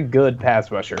 is a very good pass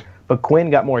rusher, but Quinn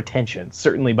got more attention,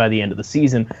 certainly by the end of the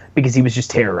season, because he was just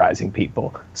terrorizing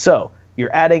people. So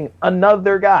you're adding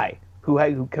another guy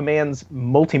who commands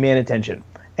multi-man attention.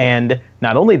 And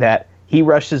not only that, he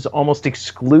rushes almost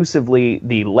exclusively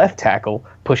the left tackle,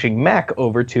 pushing Mack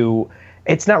over to,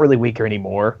 it's not really weaker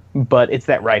anymore, but it's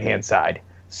that right-hand side.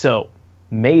 So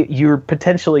you're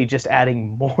potentially just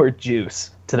adding more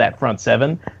juice to that front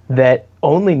seven that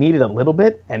only needed a little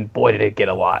bit, and boy, did it get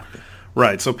a lot.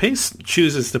 Right, so Pace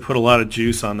chooses to put a lot of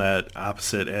juice on that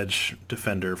opposite edge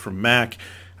defender from Mac.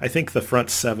 I think the front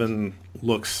seven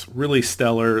looks really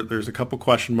stellar. There's a couple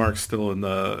question marks still in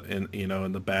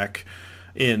the back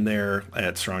in there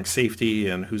at strong safety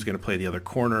and who's going to play the other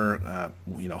corner.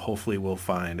 Hopefully we'll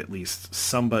find at least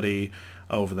somebody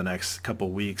over the next couple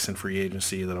weeks in free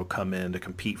agency that'll come in to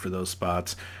compete for those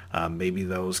spots. Maybe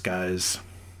those guys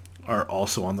are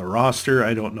also on the roster.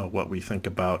 I don't know what we think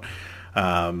about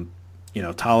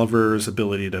Tolliver's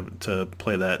ability to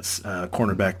play that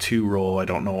cornerback 2 role. I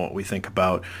don't know what we think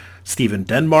about Steven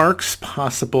Denmark's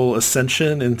possible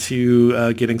ascension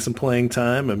into getting some playing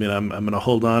time. I mean, I'm going to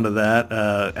hold on to that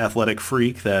athletic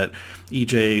freak that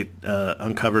EJ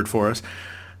uncovered for us.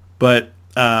 But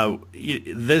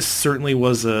this certainly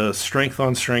was a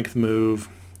strength-on-strength move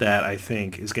that I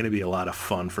think is going to be a lot of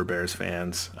fun for Bears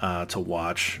fans to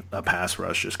watch a pass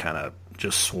rush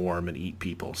just swarm and eat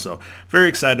people. So very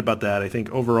excited about that. I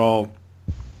think overall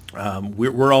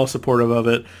we're all supportive of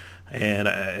it, and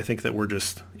I think that we're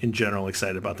just in general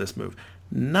excited about this move.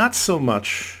 Not so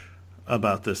much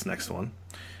about this next one.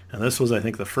 And this was, I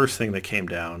think, the first thing that came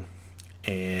down.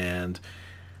 And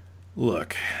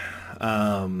look,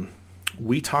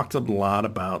 we talked a lot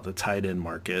about the tight end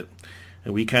market,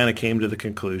 and we kind of came to the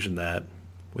conclusion that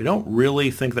we don't really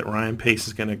think that Ryan Pace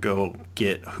is going to go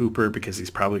get Hooper because he's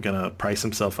probably going to price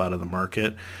himself out of the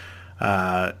market.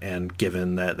 And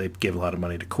given that they gave a lot of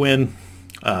money to Quinn,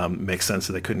 makes sense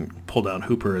that they couldn't pull down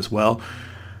Hooper as well.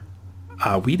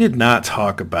 We did not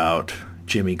talk about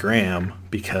Jimmy Graham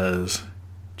because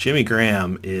Jimmy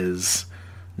Graham is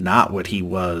not what he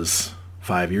was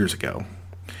 5 years ago.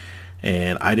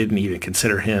 And I didn't even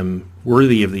consider him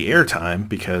worthy of the airtime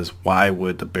because why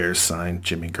would the Bears sign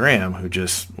Jimmy Graham, who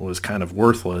just was kind of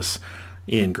worthless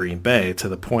in Green Bay, to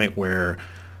the point where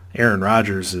Aaron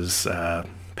Rodgers'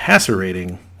 passer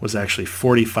rating was actually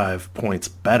 45 points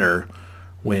better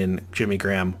when Jimmy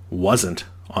Graham wasn't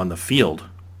on the field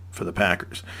for the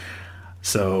Packers.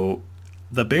 So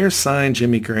the Bears signed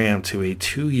Jimmy Graham to a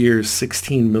 2-year,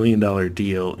 $16 million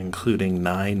deal, including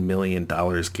 $9 million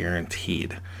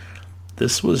guaranteed.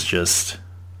 This was just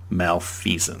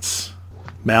malfeasance.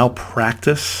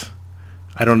 Malpractice?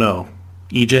 I don't know.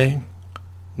 EJ,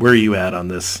 where are you at on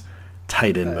this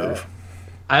tight end move?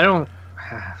 I don't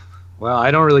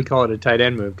really call it a tight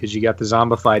end move because you got the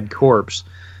zombified corpse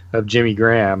of Jimmy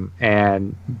Graham,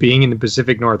 and being in the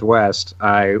Pacific Northwest,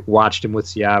 I watched him with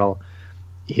Seattle.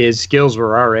 His skills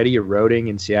were already eroding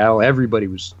in Seattle.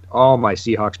 All my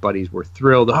Seahawks buddies were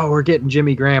thrilled. Oh, we're getting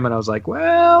Jimmy Graham. And I was like,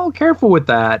 well, careful with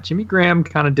that. Jimmy Graham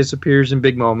kind of disappears in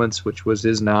big moments, which was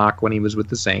his knock when he was with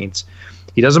the Saints.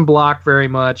 He doesn't block very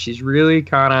much. He's really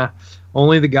kind of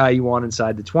only the guy you want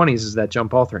inside the 20s is that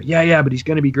jump ball threat. Yeah, but he's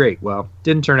going to be great. Well,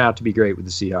 didn't turn out to be great with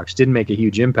the Seahawks. Didn't make a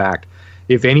huge impact.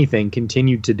 If anything,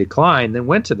 continued to decline, then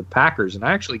went to the Packers. And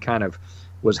I actually kind of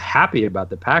was happy about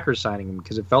the Packers signing him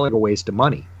because it felt like a waste of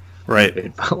money. Right.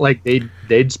 It felt like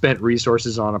they'd spent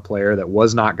resources on a player that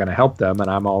was not going to help them, and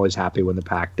I'm always happy when the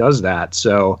Pack does that.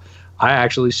 So I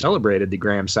actually celebrated the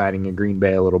Graham signing in Green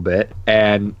Bay a little bit,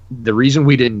 and the reason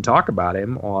we didn't talk about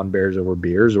him on Bears Over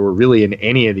Beers or really in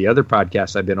any of the other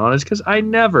podcasts I've been on is because I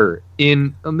never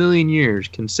in a million years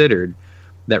considered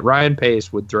that Ryan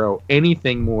Pace would throw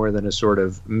anything more than a sort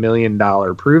of $1 million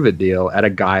prove-it deal at a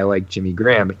guy like Jimmy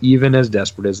Graham, even as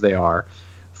desperate as they are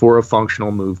for a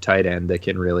functional move tight end that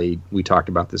can really, we talked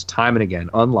about this time and again,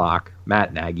 unlock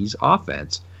Matt Nagy's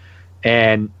offense.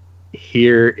 And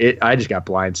I just got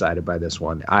blindsided by this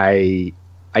one. I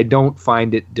don't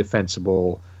find it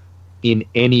defensible in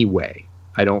any way.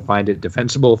 I don't find it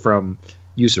defensible from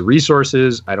use of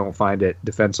resources. I don't find it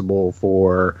defensible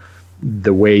for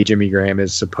the way Jimmy Graham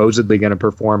is supposedly going to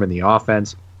perform in the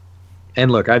offense.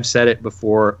 And look, I've said it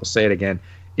before, I'll say it again.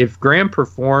 If Graham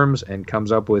performs and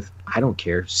comes up with,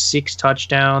 6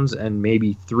 touchdowns and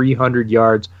maybe 300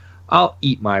 yards, I'll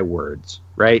eat my words,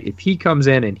 right? If he comes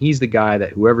in and he's the guy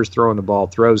that whoever's throwing the ball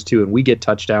throws to and we get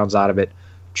touchdowns out of it,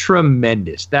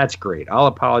 tremendous. That's great. I'll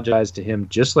apologize to him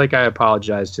just like I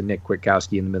apologized to Nick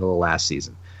Kwiatkowski in the middle of last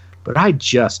season. But I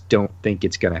just don't think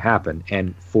it's going to happen.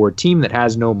 And for a team that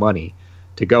has no money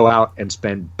to go out and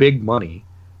spend big money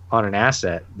on an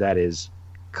asset that is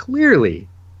clearly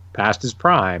past his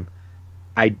prime,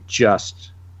 I just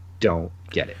don't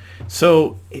get it.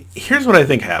 So here's what I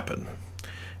think happened,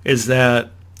 is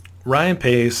that Ryan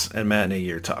Pace and Matt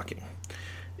Nagy are talking.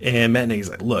 And Matt Nagy's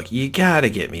like, look, you got to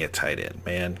get me a tight end,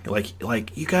 man.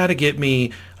 Like you got to get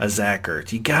me a Zach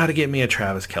Ertz. You got to get me a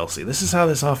Travis Kelce. This is how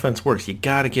this offense works. You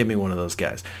got to get me one of those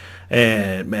guys.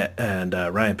 And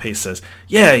Ryan Pace says,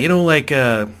 yeah,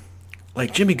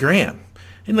 like Jimmy Graham.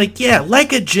 And like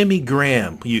a Jimmy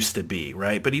Graham used to be,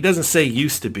 right? But he doesn't say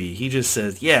used to be. He just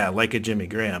says, yeah, like a Jimmy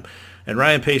Graham. And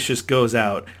Ryan Pace just goes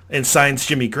out and signs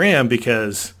Jimmy Graham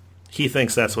because he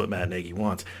thinks that's what Matt Nagy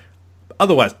wants.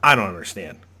 Otherwise, I don't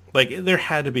understand. Like, there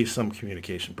had to be some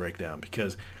communication breakdown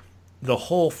because the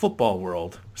whole football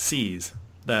world sees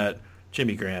that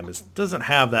Jimmy Graham doesn't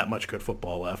have that much good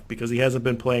football left because he hasn't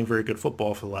been playing very good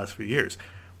football for the last few years.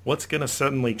 What's going to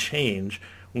suddenly change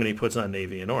when he puts on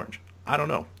navy and orange? I don't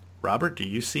know. Robert, do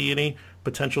you see any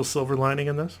potential silver lining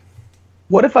in this?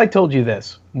 What if I told you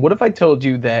this? What if I told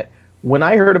you that when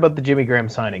I heard about the Jimmy Graham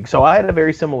signing, so I had a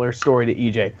very similar story to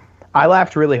EJ. I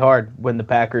laughed really hard when the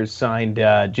Packers signed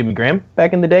Jimmy Graham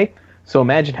back in the day. So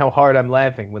imagine how hard I'm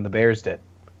laughing when the Bears did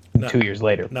 2 years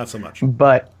later. Not so much.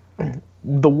 But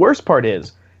the worst part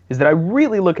is that I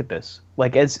really look at this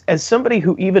like as somebody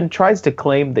who even tries to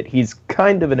claim that he's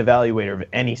kind of an evaluator of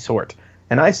any sort.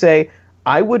 And I say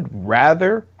I would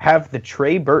rather have the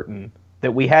Trey Burton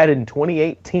that we had in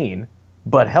 2018,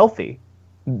 but healthy.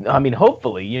 I mean,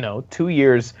 hopefully, 2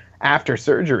 years after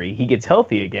surgery, he gets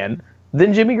healthy again,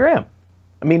 than Jimmy Graham.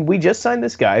 I mean, we just signed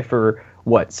this guy for,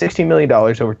 $16 million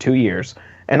over 2 years,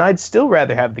 and I'd still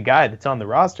rather have the guy that's on the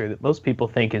roster that most people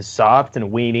think is soft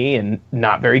and weenie and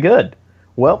not very good.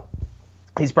 Well,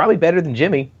 he's probably better than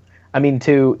Jimmy. I mean,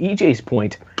 to EJ's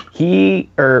point,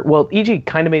 EJ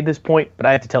kind of made this point, but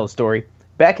I have to tell a story.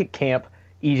 Back at camp,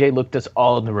 EJ looked us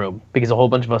all in the room because a whole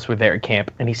bunch of us were there at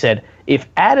camp, and he said, if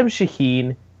Adam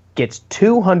Shaheen gets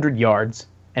 200 yards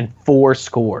and 4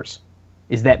 scores,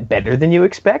 is that better than you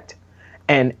expect?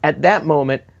 And at that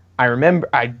moment, I remember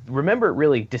it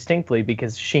really distinctly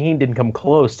because Shaheen didn't come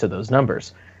close to those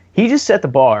numbers. He just set the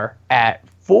bar at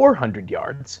 400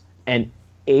 yards and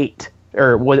 8,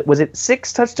 or was it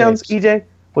 6 touchdowns, 6. EJ?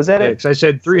 Was that 6. I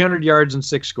said 300 yards and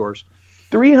 6 scores.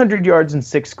 300 yards and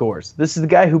 6 scores. This is the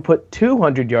guy who put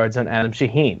 200 yards on Adam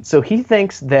Shaheen. So he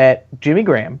thinks that Jimmy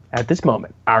Graham, at this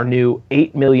moment, our new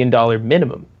 $8 million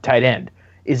minimum tight end,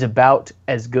 is about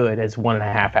as good as 1.5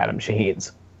 Adam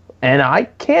Shaheen's. And I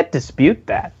can't dispute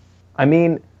that. I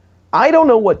mean, I don't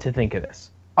know what to think of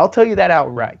this. I'll tell you that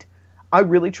outright. I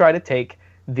really try to take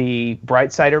the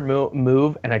bright-sider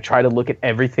move, and I try to look at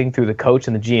everything through the coach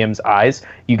and the GM's eyes.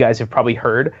 You guys have probably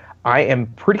heard I am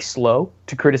pretty slow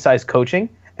to criticize coaching,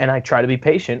 and I try to be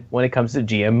patient when it comes to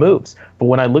GM moves. But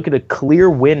when I look at a clear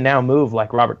win-now move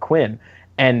like Robert Quinn,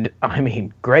 and I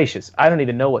mean, gracious, I don't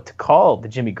even know what to call the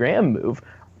Jimmy Graham move.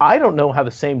 I don't know how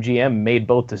the same GM made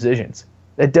both decisions.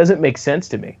 That doesn't make sense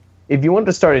to me. If you want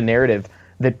to start a narrative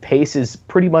that Pace is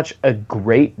pretty much a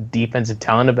great defensive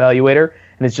talent evaluator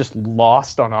and is just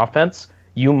lost on offense,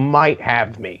 you might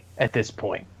have me at this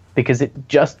point because it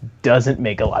just doesn't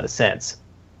make a lot of sense.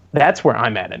 That's where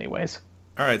I'm at anyways.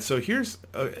 All right, so here's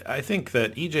I think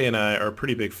that EJ and I are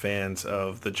pretty big fans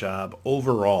of the job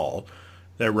overall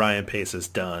that Ryan Pace has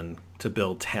done to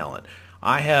build talent.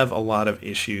 I have a lot of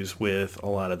issues with a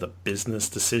lot of the business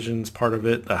decisions part of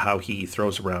it, how he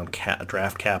throws around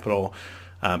draft capital.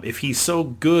 If he's so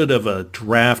good of a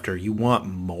drafter, you want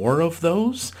more of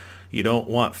those. You don't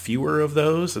want fewer of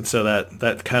those. And so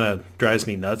that kind of drives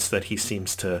me nuts that he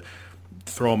seems to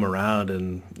throw them around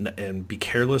and be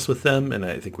careless with them. And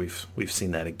I think we've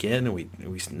seen that again.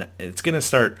 And it's going to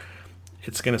start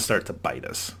to bite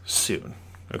us soon.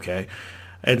 Okay.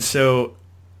 And so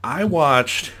I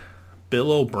watched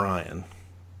Bill O'Brien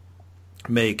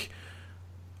make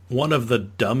one of the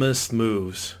dumbest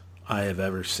moves I have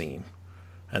ever seen,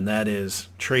 and that is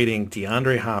trading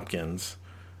DeAndre Hopkins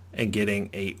and getting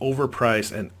a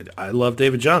overpriced, and I love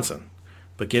David Johnson,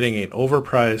 but getting an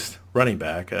overpriced running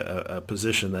back, a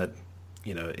position that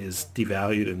is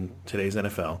devalued in today's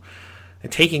NFL,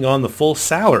 and taking on the full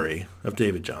salary of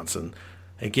David Johnson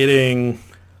and getting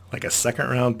like a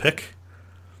second-round pick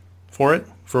for it,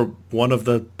 for one of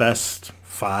the best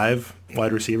 5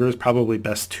 wide receivers, probably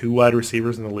best 2 wide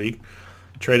receivers in the league.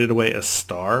 Traded away a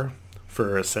star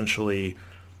for essentially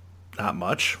not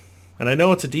much. And I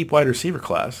know it's a deep wide receiver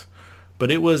class,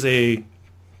 but it was a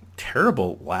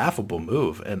terrible, laughable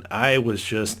move. And I was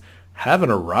just having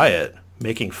a riot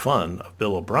making fun of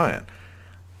Bill O'Brien.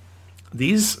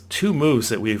 These 2 moves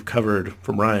that we've covered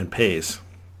from Ryan Pace,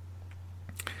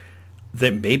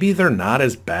 that maybe they're not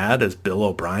as bad as Bill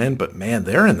O'Brien, but man,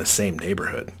 they're in the same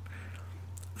neighborhood.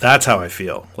 That's how I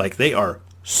feel. Like, they are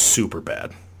super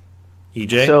bad.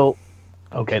 EJ?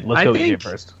 Okay, let's go EJ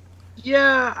first.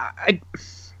 Yeah,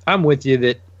 I'm with you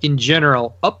that in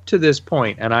general, up to this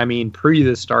point, and I mean pre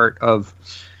the start of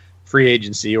free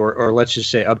agency, or let's just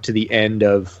say up to the end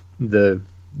of the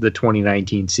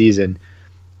 2019 season,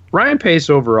 Ryan Pace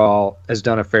overall has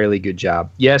done a fairly good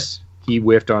job. Yes, he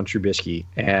whiffed on Trubisky.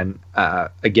 And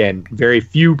again, very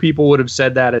few people would have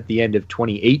said that at the end of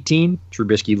 2018.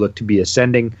 Trubisky looked to be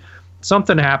ascending.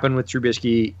 Something happened with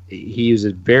Trubisky. He was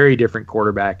a very different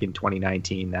quarterback in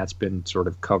 2019. That's been sort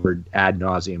of covered ad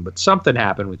nauseum. But something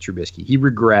happened with Trubisky. He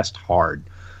regressed hard.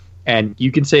 And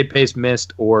you can say Pace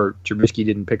missed or Trubisky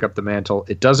didn't pick up the mantle.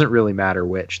 It doesn't really matter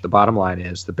which. The bottom line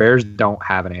is the Bears don't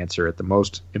have an answer at the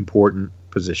most important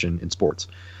position in sports.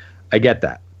 I get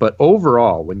that. But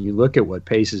overall, when you look at what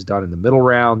Pace has done in the middle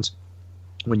rounds,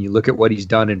 when you look at what he's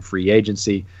done in free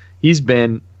agency, he's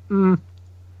been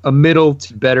a middle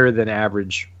to better than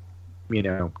average,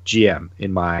 GM,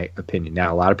 in my opinion.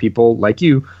 Now, a lot of people like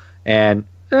you, and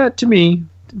to me,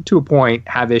 to a point,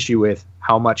 have issue with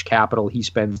how much capital he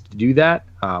spends to do that.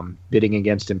 Bidding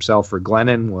against himself for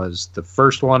Glennon was the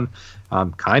first one.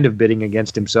 Kind of bidding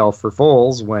against himself for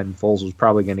Foles when Foles was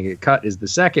probably going to get cut is the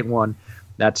second one.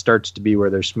 That starts to be where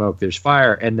there's smoke, there's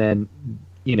fire. And then,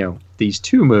 these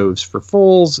two moves for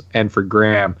Foles and for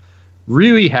Graham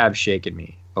really have shaken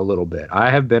me a little bit. I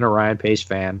have been a Ryan Pace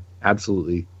fan.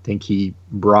 Absolutely. Think he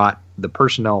brought the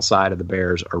personnel side of the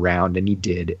Bears around, and he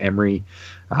did.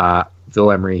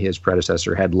 Phil Emery, his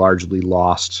predecessor, had largely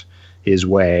lost his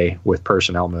way with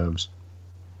personnel moves.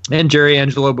 And Jerry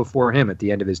Angelo before him at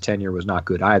the end of his tenure was not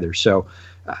good either. So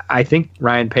I think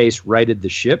Ryan Pace righted the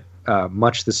ship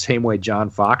much the same way John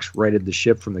Fox righted the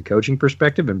ship from the coaching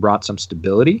perspective and brought some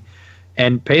stability.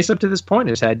 And Pace up to this point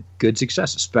has had good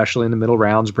success, especially in the middle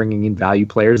rounds, bringing in value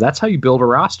players. That's how you build a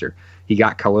roster. He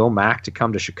got Khalil Mack to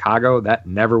come to Chicago. That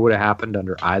never would have happened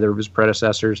under either of his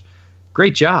predecessors.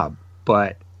 Great job.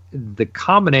 But the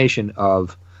combination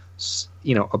of,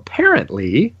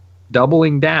 apparently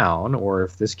doubling down, or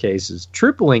if this case is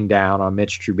tripling down on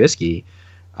Mitch Trubisky,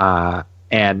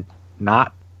 and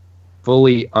not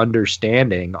fully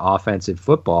understanding offensive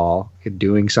football,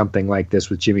 doing something like this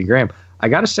with Jimmy Graham, I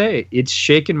got to say, it's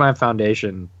shaken my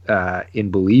foundation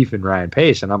in belief in Ryan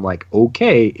Pace. And I'm like,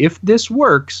 okay, if this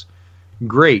works,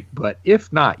 great. But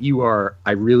if not,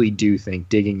 I really do think,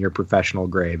 digging your professional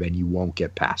grave, and you won't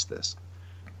get past this.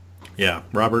 Yeah.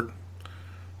 Robert?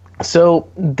 So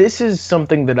this is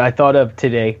something that I thought of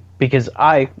today because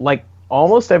I, like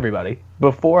almost everybody,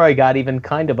 before I got even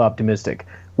kind of optimistic,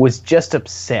 was just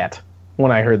upset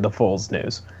when I heard the Foles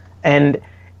news. And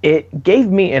it gave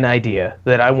me an idea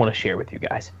that I want to share with you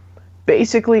guys.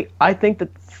 Basically, I think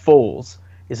that Foles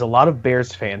is a lot of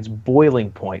Bears fans'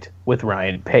 boiling point with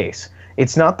Ryan Pace.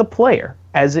 It's not the player,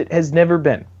 as it has never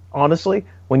been. Honestly,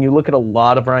 when you look at a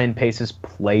lot of Ryan Pace's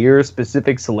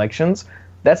player-specific selections,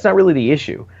 that's not really the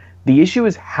issue. The issue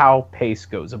is how Pace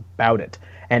goes about it.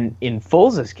 And in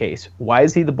Foles' case, why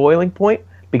is he the boiling point?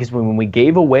 Because when we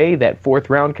gave away that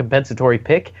fourth-round compensatory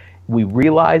pick, we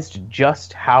realized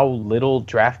just how little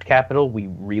draft capital we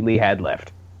really had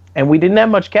left. And we didn't have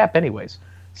much cap anyways.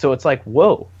 So it's like,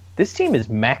 whoa, this team is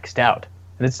maxed out.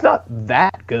 And it's not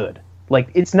that good. Like,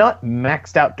 it's not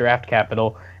maxed out draft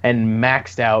capital and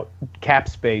maxed out cap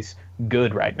space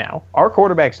good right now. Our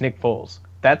quarterback's Nick Foles.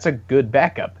 That's a good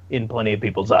backup in plenty of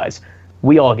people's eyes.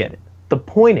 We all get it. The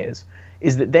point is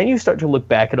that then you start to look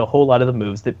back at a whole lot of the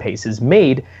moves that Pace has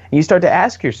made, and you start to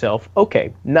ask yourself,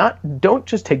 okay, don't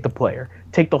just take the player,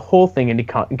 take the whole thing into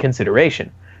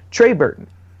consideration. Trey Burton,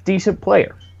 decent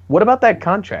player. What about that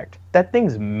contract? That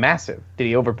thing's massive. Did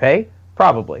he overpay?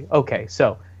 Probably. Okay,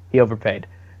 so he overpaid.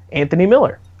 Anthony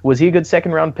Miller, was he a good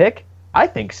second-round pick? I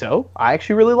think so. I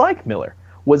actually really like Miller.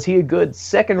 Was he a good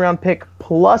second-round pick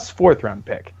plus fourth-round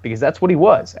pick? Because that's what he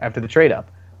was after the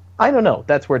trade-up. I don't know.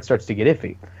 That's where it starts to get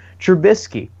iffy.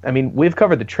 Trubisky, I mean, we've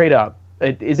covered the trade-up.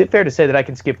 Is it fair to say that I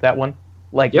can skip that one?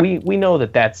 Like, yep. we know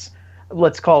that's,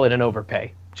 let's call it an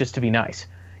overpay, just to be nice.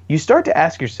 You start to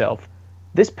ask yourself,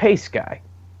 this Pace guy,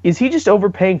 is he just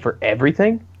overpaying for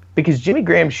everything? Because Jimmy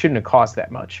Graham shouldn't have cost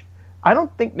that much. I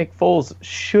don't think Nick Foles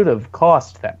should have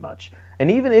cost that much. And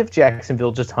even if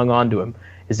Jacksonville just hung on to him,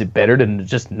 is it better to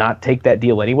just not take that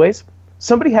deal anyways?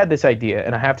 Somebody had this idea,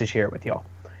 and I have to share it with y'all.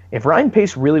 If Ryan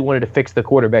Pace really wanted to fix the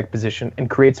quarterback position and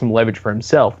create some leverage for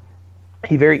himself,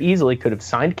 he very easily could have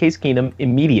signed Case Keenum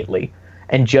immediately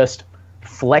and just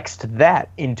flexed that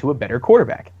into a better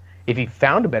quarterback. If he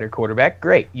found a better quarterback,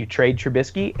 great. You trade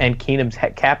Trubisky, and Keenum's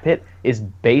cap hit is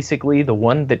basically the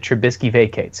one that Trubisky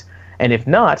vacates. And if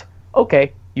not,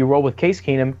 okay, you roll with Case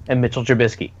Keenum and Mitchell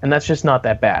Trubisky, and that's just not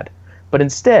that bad. But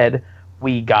instead,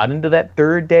 we got into that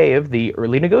third day of the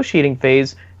early negotiating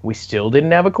phase. We still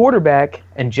didn't have a quarterback,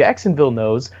 and Jacksonville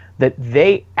knows that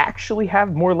they actually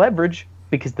have more leverage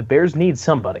because the Bears need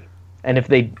somebody. And if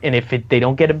they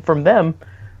don't get him from them,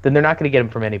 then they're not going to get him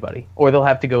from anybody. Or they'll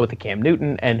have to go with the Cam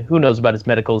Newton, and who knows about his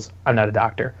medicals. I'm not a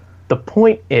doctor. The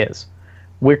point is,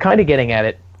 we're kind of getting at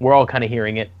it. We're all kind of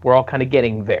hearing it. We're all kind of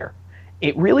getting there.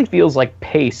 It really feels like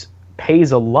Pace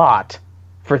pays a lot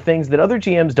for things that other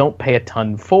GMs don't pay a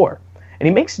ton for. And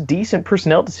he makes decent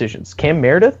personnel decisions. Cam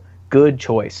Meredith, good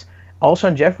choice.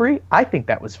 Alshon Jeffrey, I think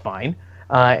that was fine.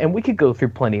 And we could go through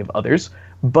plenty of others.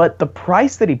 But the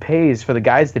price that he pays for the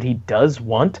guys that he does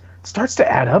want starts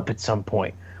to add up at some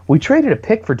point. We traded a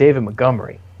pick for David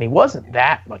Montgomery, and he wasn't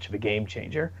that much of a game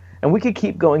changer. And we could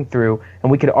keep going through,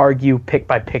 and we could argue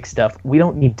pick-by-pick stuff. We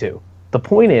don't need to. The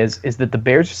point is that the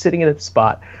Bears are sitting in a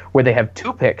spot where they have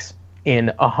 2 picks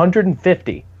in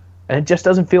 150, and it just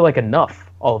doesn't feel like enough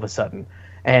all of a sudden.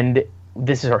 And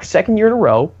this is our second year in a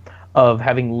row of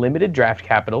having limited draft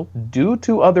capital due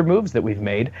to other moves that we've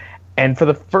made. And for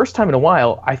the first time in a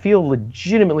while, I feel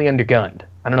legitimately undergunned.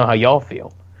 I don't know how y'all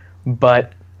feel,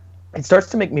 but it starts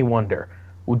to make me wonder,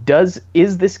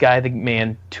 is this guy the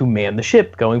man to man the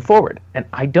ship going forward? And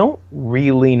I don't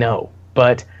really know,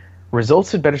 but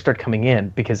results had better start coming in,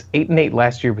 because 8-8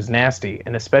 last year was nasty,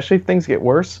 and especially if things get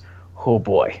worse, oh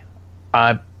boy,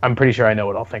 I'm pretty sure I know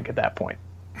what I'll think at that point.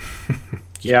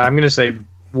 Yeah, I'm going to say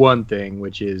one thing,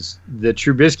 which is the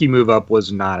Trubisky move up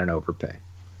was not an overpay,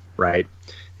 right?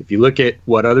 If you look at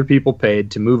what other people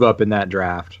paid to move up in that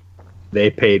draft, they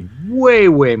paid way,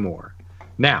 way more.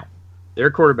 Now, their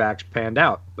quarterbacks panned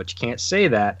out, but you can't say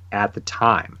that at the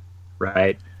time,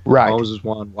 right? Right. Moses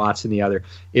one, Watson the other.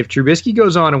 If Trubisky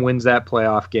goes on and wins that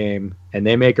playoff game, and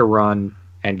they make a run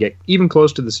and get even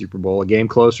close to the Super Bowl, a game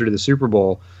closer to the Super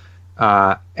Bowl,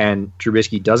 and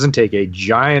Trubisky doesn't take a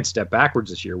giant step backwards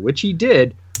this year, which he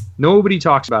did, nobody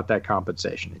talks about that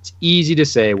compensation. It's easy to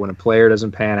say when a player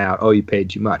doesn't pan out, oh, you paid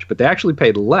too much. But they actually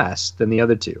paid less than the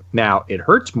other two. Now, it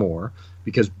hurts more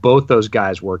because both those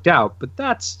guys worked out, but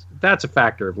that's a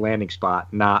factor of landing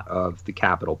spot, not of the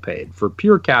capital paid. For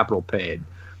pure capital paid,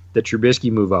 the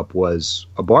Trubisky move up was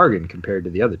a bargain compared to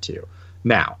the other two.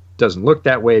 Now, it doesn't look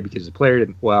that way because the player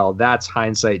didn't. Well, that's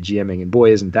hindsight GMing, and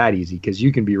boy, isn't that easy, because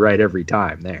you can be right every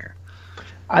time there.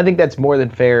 I think that's more than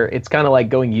fair. It's kind of like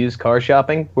going used car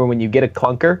shopping, where when you get a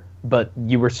clunker, but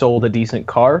you were sold a decent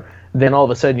car, then all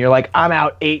of a sudden you're like, I'm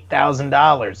out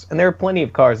 $8,000. And there are plenty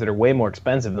of cars that are way more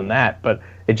expensive than that, but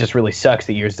it just really sucks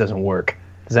that yours doesn't work.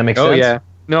 Does that make sense? Oh, yeah.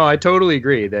 No, I totally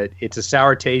agree that it's a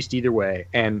sour taste either way.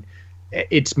 And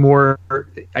it's more,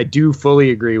 I do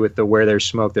fully agree with the where there's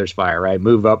smoke, there's fire, right?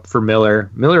 Move up for Miller.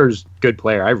 Miller's a good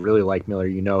player. I really like Miller.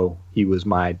 You know, he was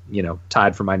my,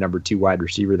 tied for my number 2 wide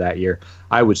receiver that year.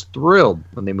 I was thrilled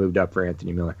when they moved up for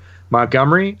Anthony Miller.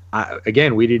 Montgomery,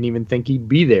 again, we didn't even think he'd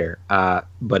be there.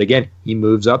 But again, he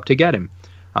moves up to get him.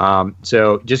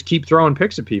 So just keep throwing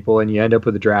picks at people, and you end up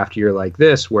with a draft year like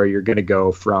this where you're going to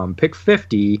go from pick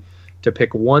 50 to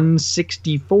pick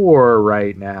 164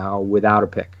 right now without a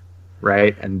pick,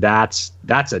 right? And that's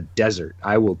a desert.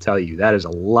 I will tell you, that is a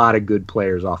lot of good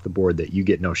players off the board that you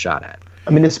get no shot at. I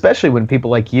mean, especially when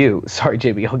people like you, sorry,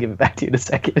 JB, I'll give it back to you in a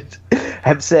second,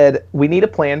 have said, we need a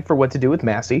plan for what to do with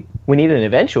Massey. We need an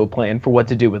eventual plan for what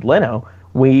to do with Leno.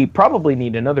 We probably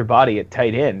need another body at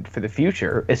tight end for the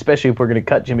future, especially if we're going to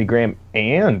cut Jimmy Graham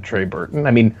and Trey Burton.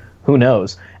 I mean, who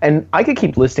knows? And I could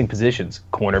keep listing positions,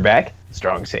 cornerback,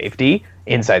 strong safety,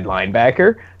 inside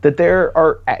linebacker, that there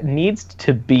are needs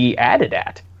to be added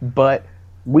at. But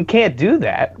we can't do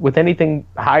that with anything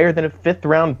higher than a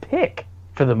 5th-round pick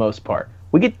for the most part.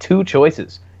 We get 2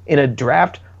 choices in a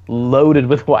draft loaded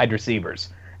with wide receivers.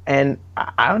 And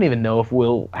I don't even know if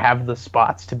we'll have the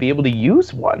spots to be able to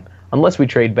use one unless we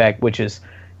trade back, which is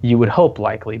you would hope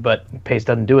likely, but Pace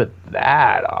doesn't do it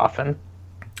that often.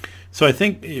 So I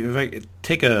think if I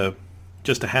take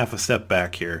just a half a step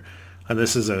back here, and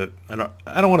this is I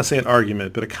don't want to say an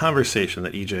argument, but a conversation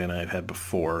that EJ and I have had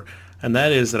before, and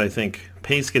that is that I think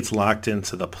Pace gets locked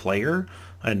into the player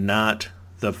and not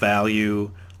the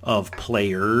value of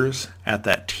players at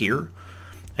that tier.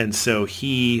 And so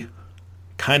he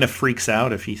kind of freaks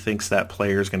out if he thinks that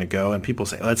player is going to go, and people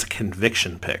say, oh, that's a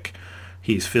conviction pick.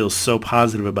 He feels so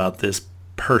positive about this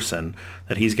person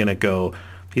that he's going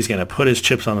to put his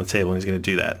chips on the table and he's going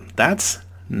to do that. That's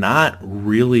not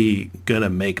really going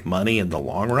to make money in the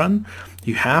long run.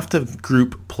 You have to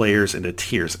group players into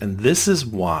tiers, and this is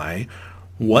why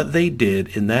what they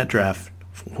did in that draft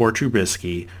for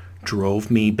Trubisky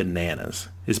drove me bananas,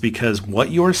 is because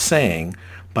what you're saying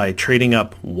by trading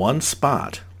up one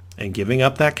spot and giving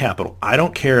up that capital, I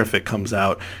don't care if it comes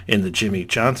out in the Jimmy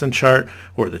Johnson chart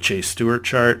or the Chase Stewart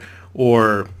chart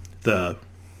or the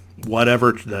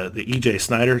whatever, the EJ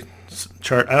Snyder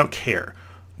chart. I don't care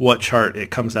what chart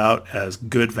it comes out as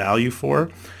good value for.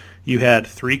 You had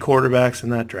 3 quarterbacks in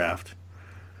that draft.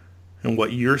 And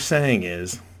what you're saying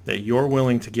is that you're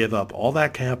willing to give up all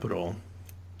that capital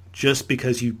just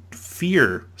because you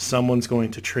fear someone's going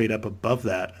to trade up above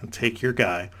that and take your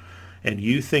guy, and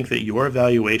you think that your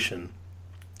evaluation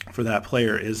for that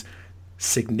player is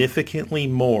significantly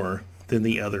more than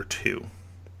the other 2.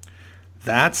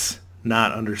 That's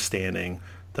not understanding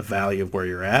the value of where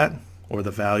you're at or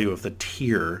the value of the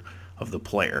tier of the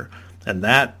player. And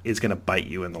that is going to bite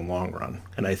you in the long run.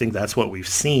 And I think that's what we've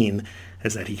seen,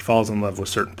 is that he falls in love with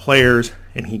certain players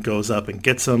and he goes up and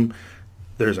gets them.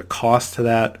 There's a cost to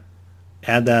that.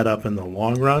 Add that up in the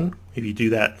long run. If you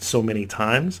do that so many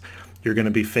times, you're going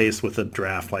to be faced with a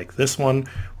draft like this one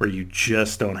where you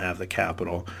just don't have the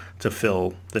capital to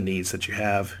fill the needs that you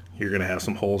have. You're going to have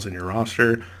some holes in your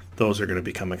roster. Those are going to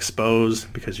become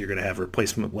exposed because you're going to have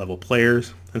replacement level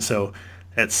players. And so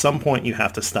at some point you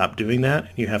have to stop doing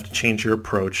that. You have to change your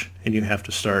approach, and you have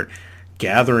to start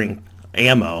gathering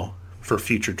ammo for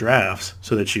future drafts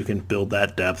so that you can build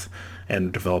that depth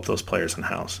and develop those players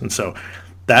in-house. And so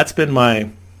that's been my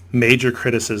major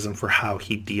criticism for how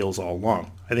he deals all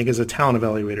along. I think as a talent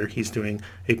evaluator, he's doing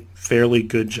a fairly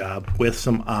good job with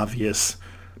some obvious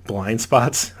blind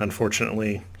spots.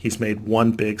 Unfortunately, he's made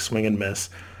one big swing and miss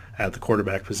at the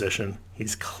quarterback position.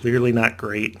 He's clearly not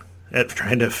great at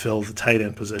trying to fill the tight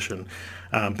end position.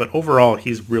 But overall,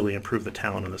 he's really improved the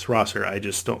talent on this roster. I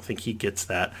just don't think he gets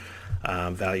that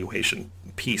valuation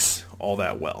piece all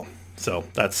that well. So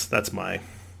that's my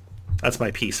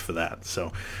piece for that.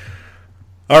 So,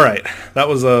 all right, that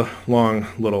was a long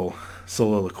little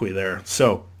soliloquy there.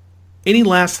 So, any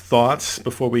last thoughts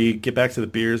before we get back to the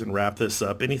beers and wrap this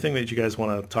up? Anything that you guys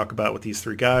want to talk about with these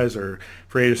 3 guys or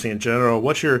free agency in general?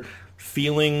 What's your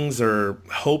feelings or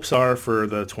hopes are for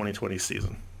the 2020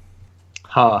 season?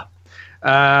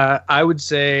 I would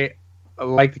say,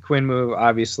 like the Quinn move,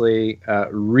 obviously,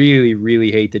 really,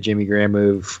 really hate the Jimmy Graham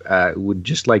move. Would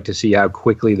just like to see how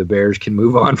quickly the Bears can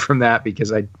move on from that,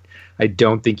 because I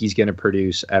don't think he's going to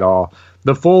produce at all.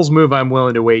 The Foles move, I'm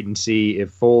willing to wait and see.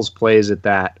 If Foles plays at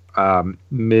that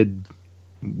mid-level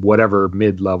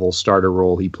starter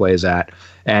role he plays at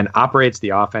and operates the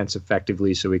offense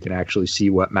effectively so we can actually see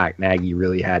what Matt Nagy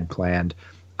really had planned,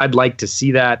 I'd like to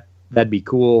see that. That'd be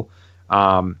cool.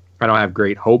 I don't have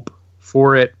great hope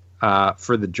for it.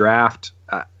 For the draft,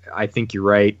 I think you're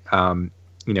right.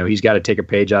 He's got to take a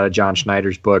page out of John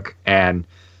Schneider's book and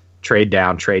trade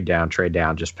down.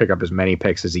 Just pick up as many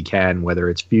picks as he can, whether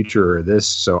it's future or this.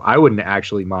 So I wouldn't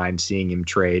actually mind seeing him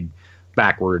trade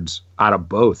backwards out of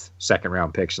both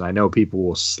second-round picks. And I know people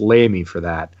will slay me for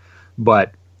that.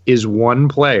 But is one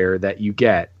player that you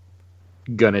get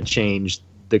going to change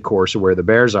the course of where the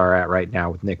Bears are at right now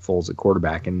with Nick Foles at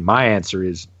quarterback? And my answer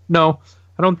is no,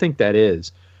 I don't think that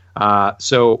is.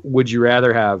 So would you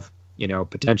rather have,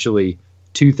 potentially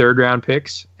 2 third-round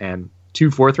picks and 2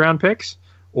 fourth-round picks,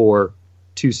 or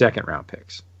 2 second-round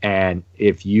picks? And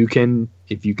if you can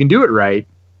do it right,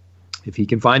 if he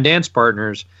can find dance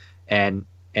partners and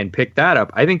pick that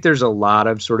up, I think there's a lot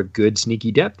of sort of good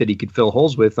sneaky depth that he could fill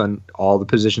holes with on all the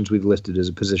positions we've listed as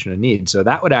a position of need. So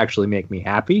that would actually make me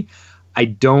happy. I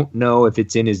don't know if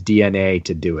it's in his DNA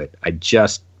to do it.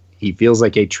 He feels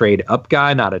like a trade up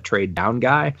guy, not a trade down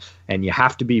guy. And you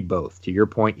have to be both. To your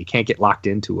point, you can't get locked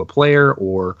into a player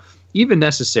or even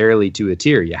necessarily to a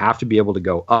tier. You have to be able to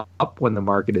go up when the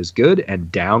market is good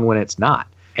and down when it's not.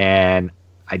 And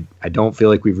I don't feel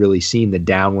like we've really seen the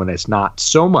down when it's not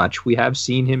so much. We have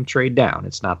seen him trade down.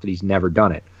 It's not that he's never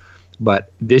done it.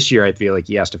 But this year I feel like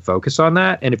he has to focus on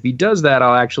that. And if he does that,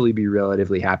 I'll actually be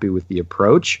relatively happy with the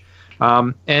approach.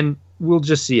 And we'll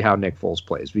just see how Nick Foles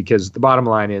plays, because the bottom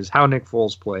line is how Nick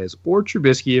Foles plays, or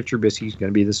Trubisky, if Trubisky's going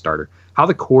to be the starter, how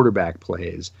the quarterback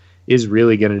plays is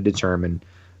really going to determine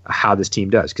how this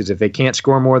team does. Because if they can't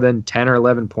score more than 10 or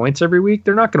 11 points every week,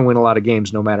 they're not going to win a lot of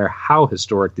games no matter how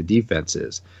historic the defense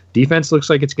is. Defense looks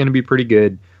like it's going to be pretty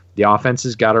good. The offense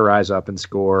has got to rise up and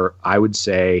score, I would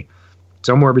say,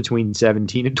 somewhere between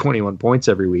 17 and 21 points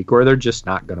every week, or they're just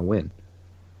not going to win.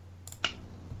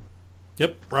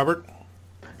 Yep, Robert?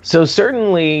 So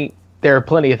certainly there are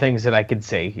plenty of things that I could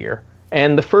say here.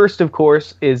 And the first, of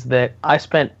course, is that I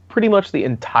spent pretty much the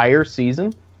entire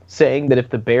season saying that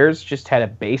if the Bears just had a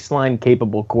baseline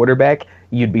capable quarterback,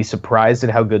 you'd be surprised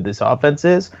at how good this offense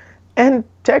is. And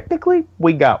technically,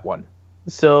 we got one.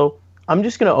 So I'm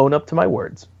just going to own up to my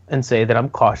words and say that I'm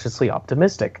cautiously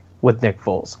optimistic with Nick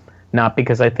Foles. Not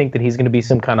because I think that he's going to be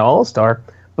some kind of all-star,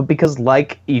 but because,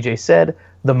 like EJ said,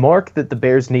 the mark that the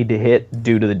Bears need to hit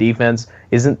due to the defense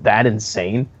isn't that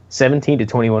insane. 17 to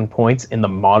 21 points in the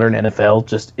modern NFL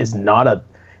just is not a...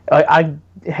 I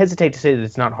hesitate to say that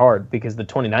it's not hard because the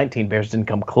 2019 Bears didn't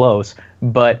come close,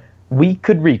 but we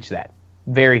could reach that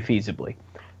very feasibly.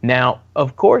 Now,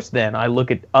 of course, then I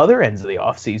look at other ends of the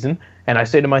offseason and I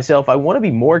say to myself, I want to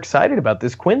be more excited about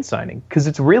this Quinn signing because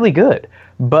it's really good.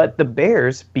 But the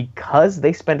Bears, because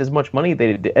they spent as much money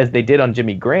as they did on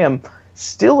Jimmy Graham,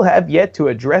 still have yet to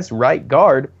address right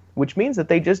guard, which means that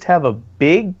they just have a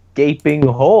big gaping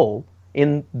hole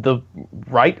in the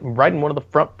right in one of the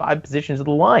front 5 positions of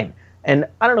the line. And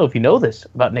I don't know if you know this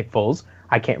about Nick Foles.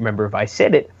 I can't remember if I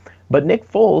said it, but Nick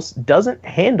Foles doesn't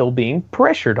handle being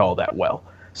pressured all that well.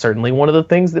 Certainly one of the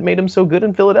things that made him so good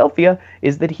in Philadelphia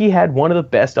is that he had one of the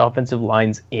best offensive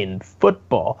lines in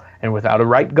football. And without a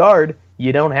right guard,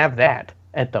 you don't have that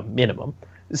at the minimum.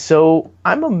 So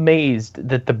I'm amazed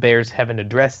that the Bears haven't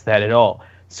addressed that at all.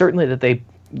 Certainly that they,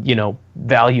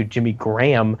 valued Jimmy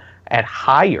Graham at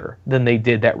higher than they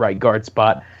did that right guard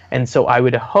spot. And so I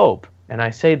would hope, and I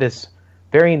say this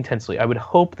very intensely, I would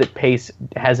hope that Pace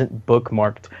hasn't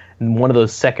bookmarked one of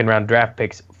those second-round draft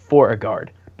picks for a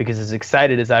guard. Because as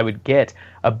excited as I would get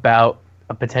about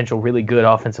a potential really good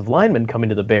offensive lineman coming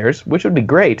to the Bears, which would be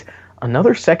great,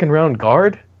 another second-round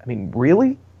guard? I mean,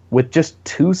 really? With just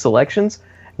 2 selections?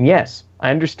 And yes, I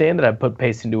understand that I put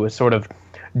Pace into a sort of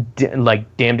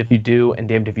damned if you do and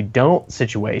damned if you don't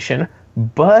situation,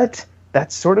 but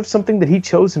that's sort of something that he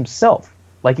chose himself.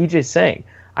 Like EJ's saying,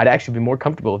 I'd actually be more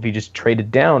comfortable if he just traded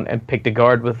down and picked a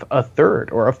guard with a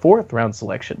 3rd or a 4th round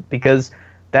selection, because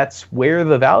that's where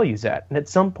the value's at. And at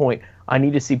some point, I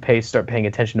need to see Pace start paying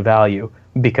attention to value,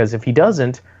 because if he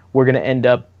doesn't, we're going to end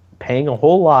up paying a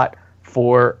whole lot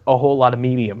for a whole lot of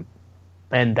medium.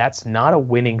 And that's not a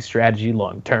winning strategy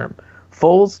long term.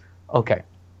 Foles, okay,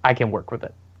 I can work with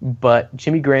it. But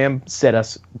Jimmy Graham set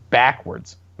us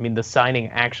backwards. I mean, the signing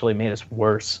actually made us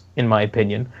worse, in my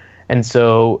opinion. And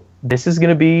so this is going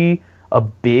to be a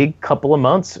big couple of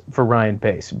months for Ryan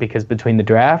Pace, because between the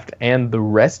draft and the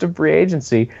rest of free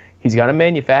agency, he's got to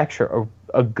manufacture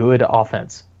a good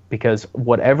offense, because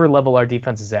whatever level our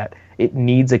defense is at, it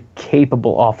needs a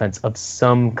capable offense of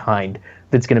some kind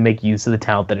that's going to make use of the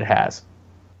talent that it has.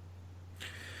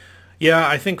 Yeah,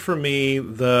 I think for me,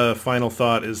 the final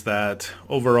thought is that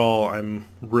overall, I'm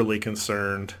really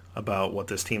concerned about what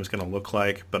this team's going to look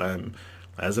like, but I'm,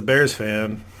 as a Bears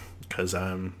fan, because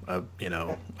I'm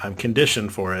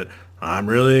conditioned for it, I'm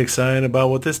really excited about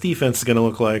what this defense is going to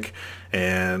look like,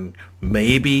 and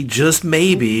maybe, just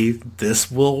maybe, this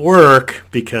will work,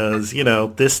 because,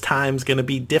 this time's going to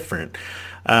be different.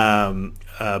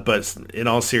 But in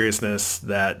all seriousness,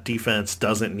 that defense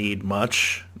doesn't need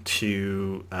much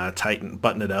to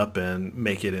button it up and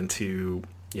make it into,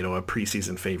 a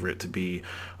preseason favorite to be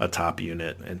a top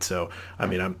unit. And so,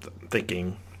 I'm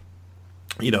thinking,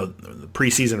 the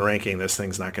preseason ranking, this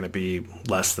thing's not going to be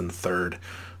less than 3rd,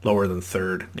 lower than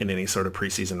 3rd in any sort of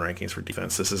preseason rankings for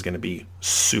defense. This is going to be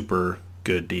super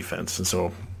good defense. And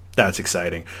so that's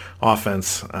exciting.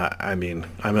 Offense, I'm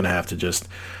going to have to just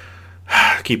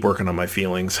keep working on my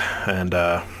feelings, and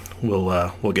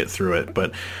we'll get through it.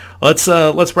 But let's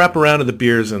wrap around to the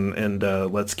beers and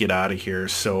let's get out of here.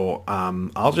 So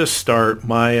I'll just start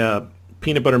my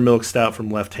peanut butter milk stout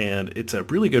from Left Hand. It's a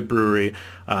really good brewery.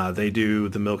 They do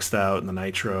the milk stout and the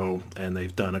nitro, and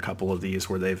they've done a couple of these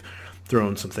where they've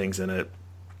thrown some things in it.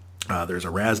 There's a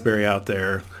raspberry out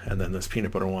there, and then this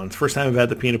peanut butter one. It's the first time I've had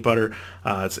the peanut butter.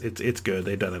 It's good.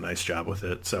 They've done a nice job with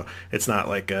it. So it's not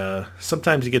like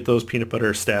sometimes you get those peanut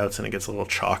butter stouts and it gets a little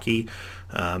chalky.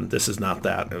 This is not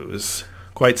that. It was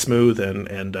quite smooth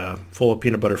and full of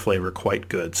peanut butter flavor, quite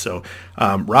good. So,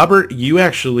 Robert, you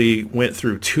actually went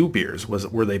through 2 beers.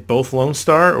 Were they both Lone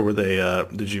Star, or were they?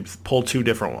 Did you pull 2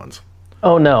 different ones?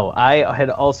 Oh, no. I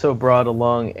had also brought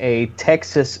along a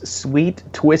Texas Sweet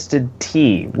Twisted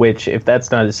Tea, which, if that's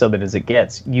not as southern as it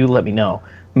gets, you let me know.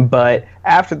 But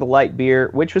after the light beer,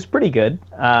 which was pretty good,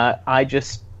 I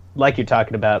just, like you're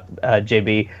talking about,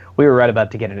 JB, we were right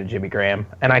about to get into Jimmy Graham,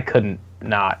 and I couldn't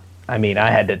not. I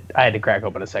had to crack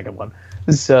open a second one.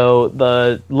 So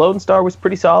the Lone Star was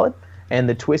pretty solid, and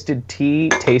the Twisted Tea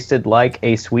tasted like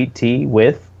a sweet tea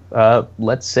with,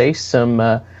 let's say, some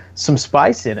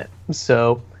spice in it.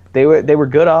 So they were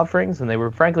good offerings, and they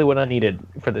were frankly what I needed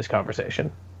for this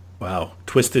conversation. Wow,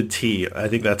 Twisted Tea. I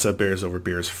think that's a Bears Over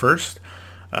Beers first.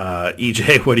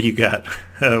 EJ, what do you got?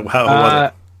 How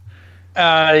was it?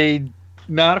 I'm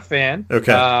not a fan.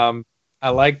 Okay. I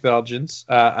like Belgians.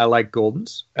 I like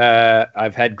Goldens.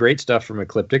 I've had great stuff from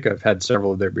Ecliptic. I've had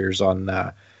several of their beers on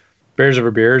Bears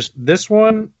over beers. This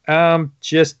one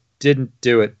just didn't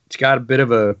do it. It's got a bit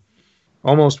of a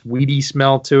almost weedy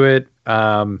smell to it.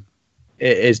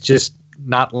 It's just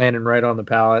not landing right on the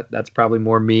palate. That's probably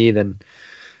more me than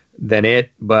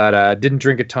it, but didn't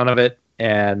drink a ton of it.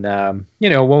 And,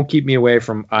 won't keep me away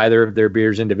from either of their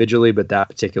beers individually, but that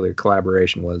particular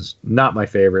collaboration was not my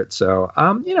favorite. So,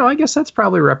 I guess that's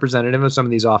probably representative of some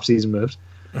of these off-season moves.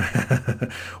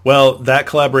 Well, that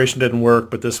collaboration didn't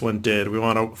work, but this one did. We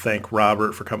want to thank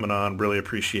Robert for coming on. Really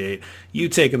appreciate you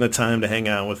taking the time to hang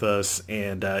out with us.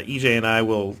 And EJ and I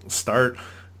will start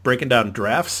breaking down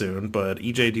drafts soon. But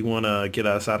EJ, do you want to get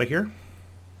us out of here?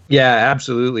 Yeah,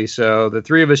 absolutely. So the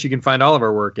three of us, you can find all of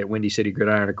our work at Windy City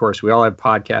Gridiron. Of course, we all have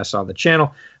podcasts on the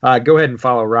channel. Go ahead and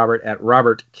follow Robert at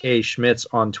Robert K. Schmitz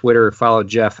on Twitter. Follow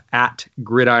Jeff at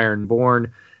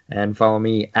GridironBorn. And follow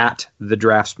me at The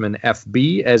Draftsman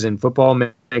FB, as in football.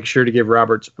 Make sure to give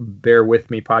Robert's Bear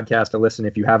With Me podcast a listen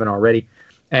if you haven't already.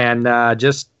 And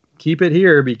just keep it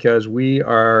here because we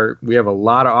have a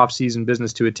lot of off-season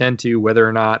business to attend to. Whether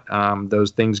or not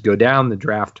those things go down, the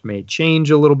draft may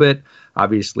change a little bit.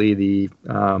 Obviously, the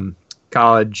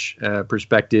college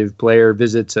perspective player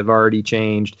visits have already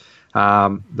changed.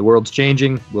 The world's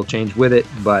changing. We'll change with it.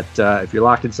 But if you're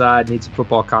locked inside, need some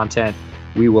football content,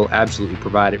 we will absolutely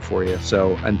provide it for you.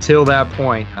 So until that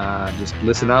point, just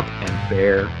listen up and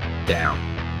bear down.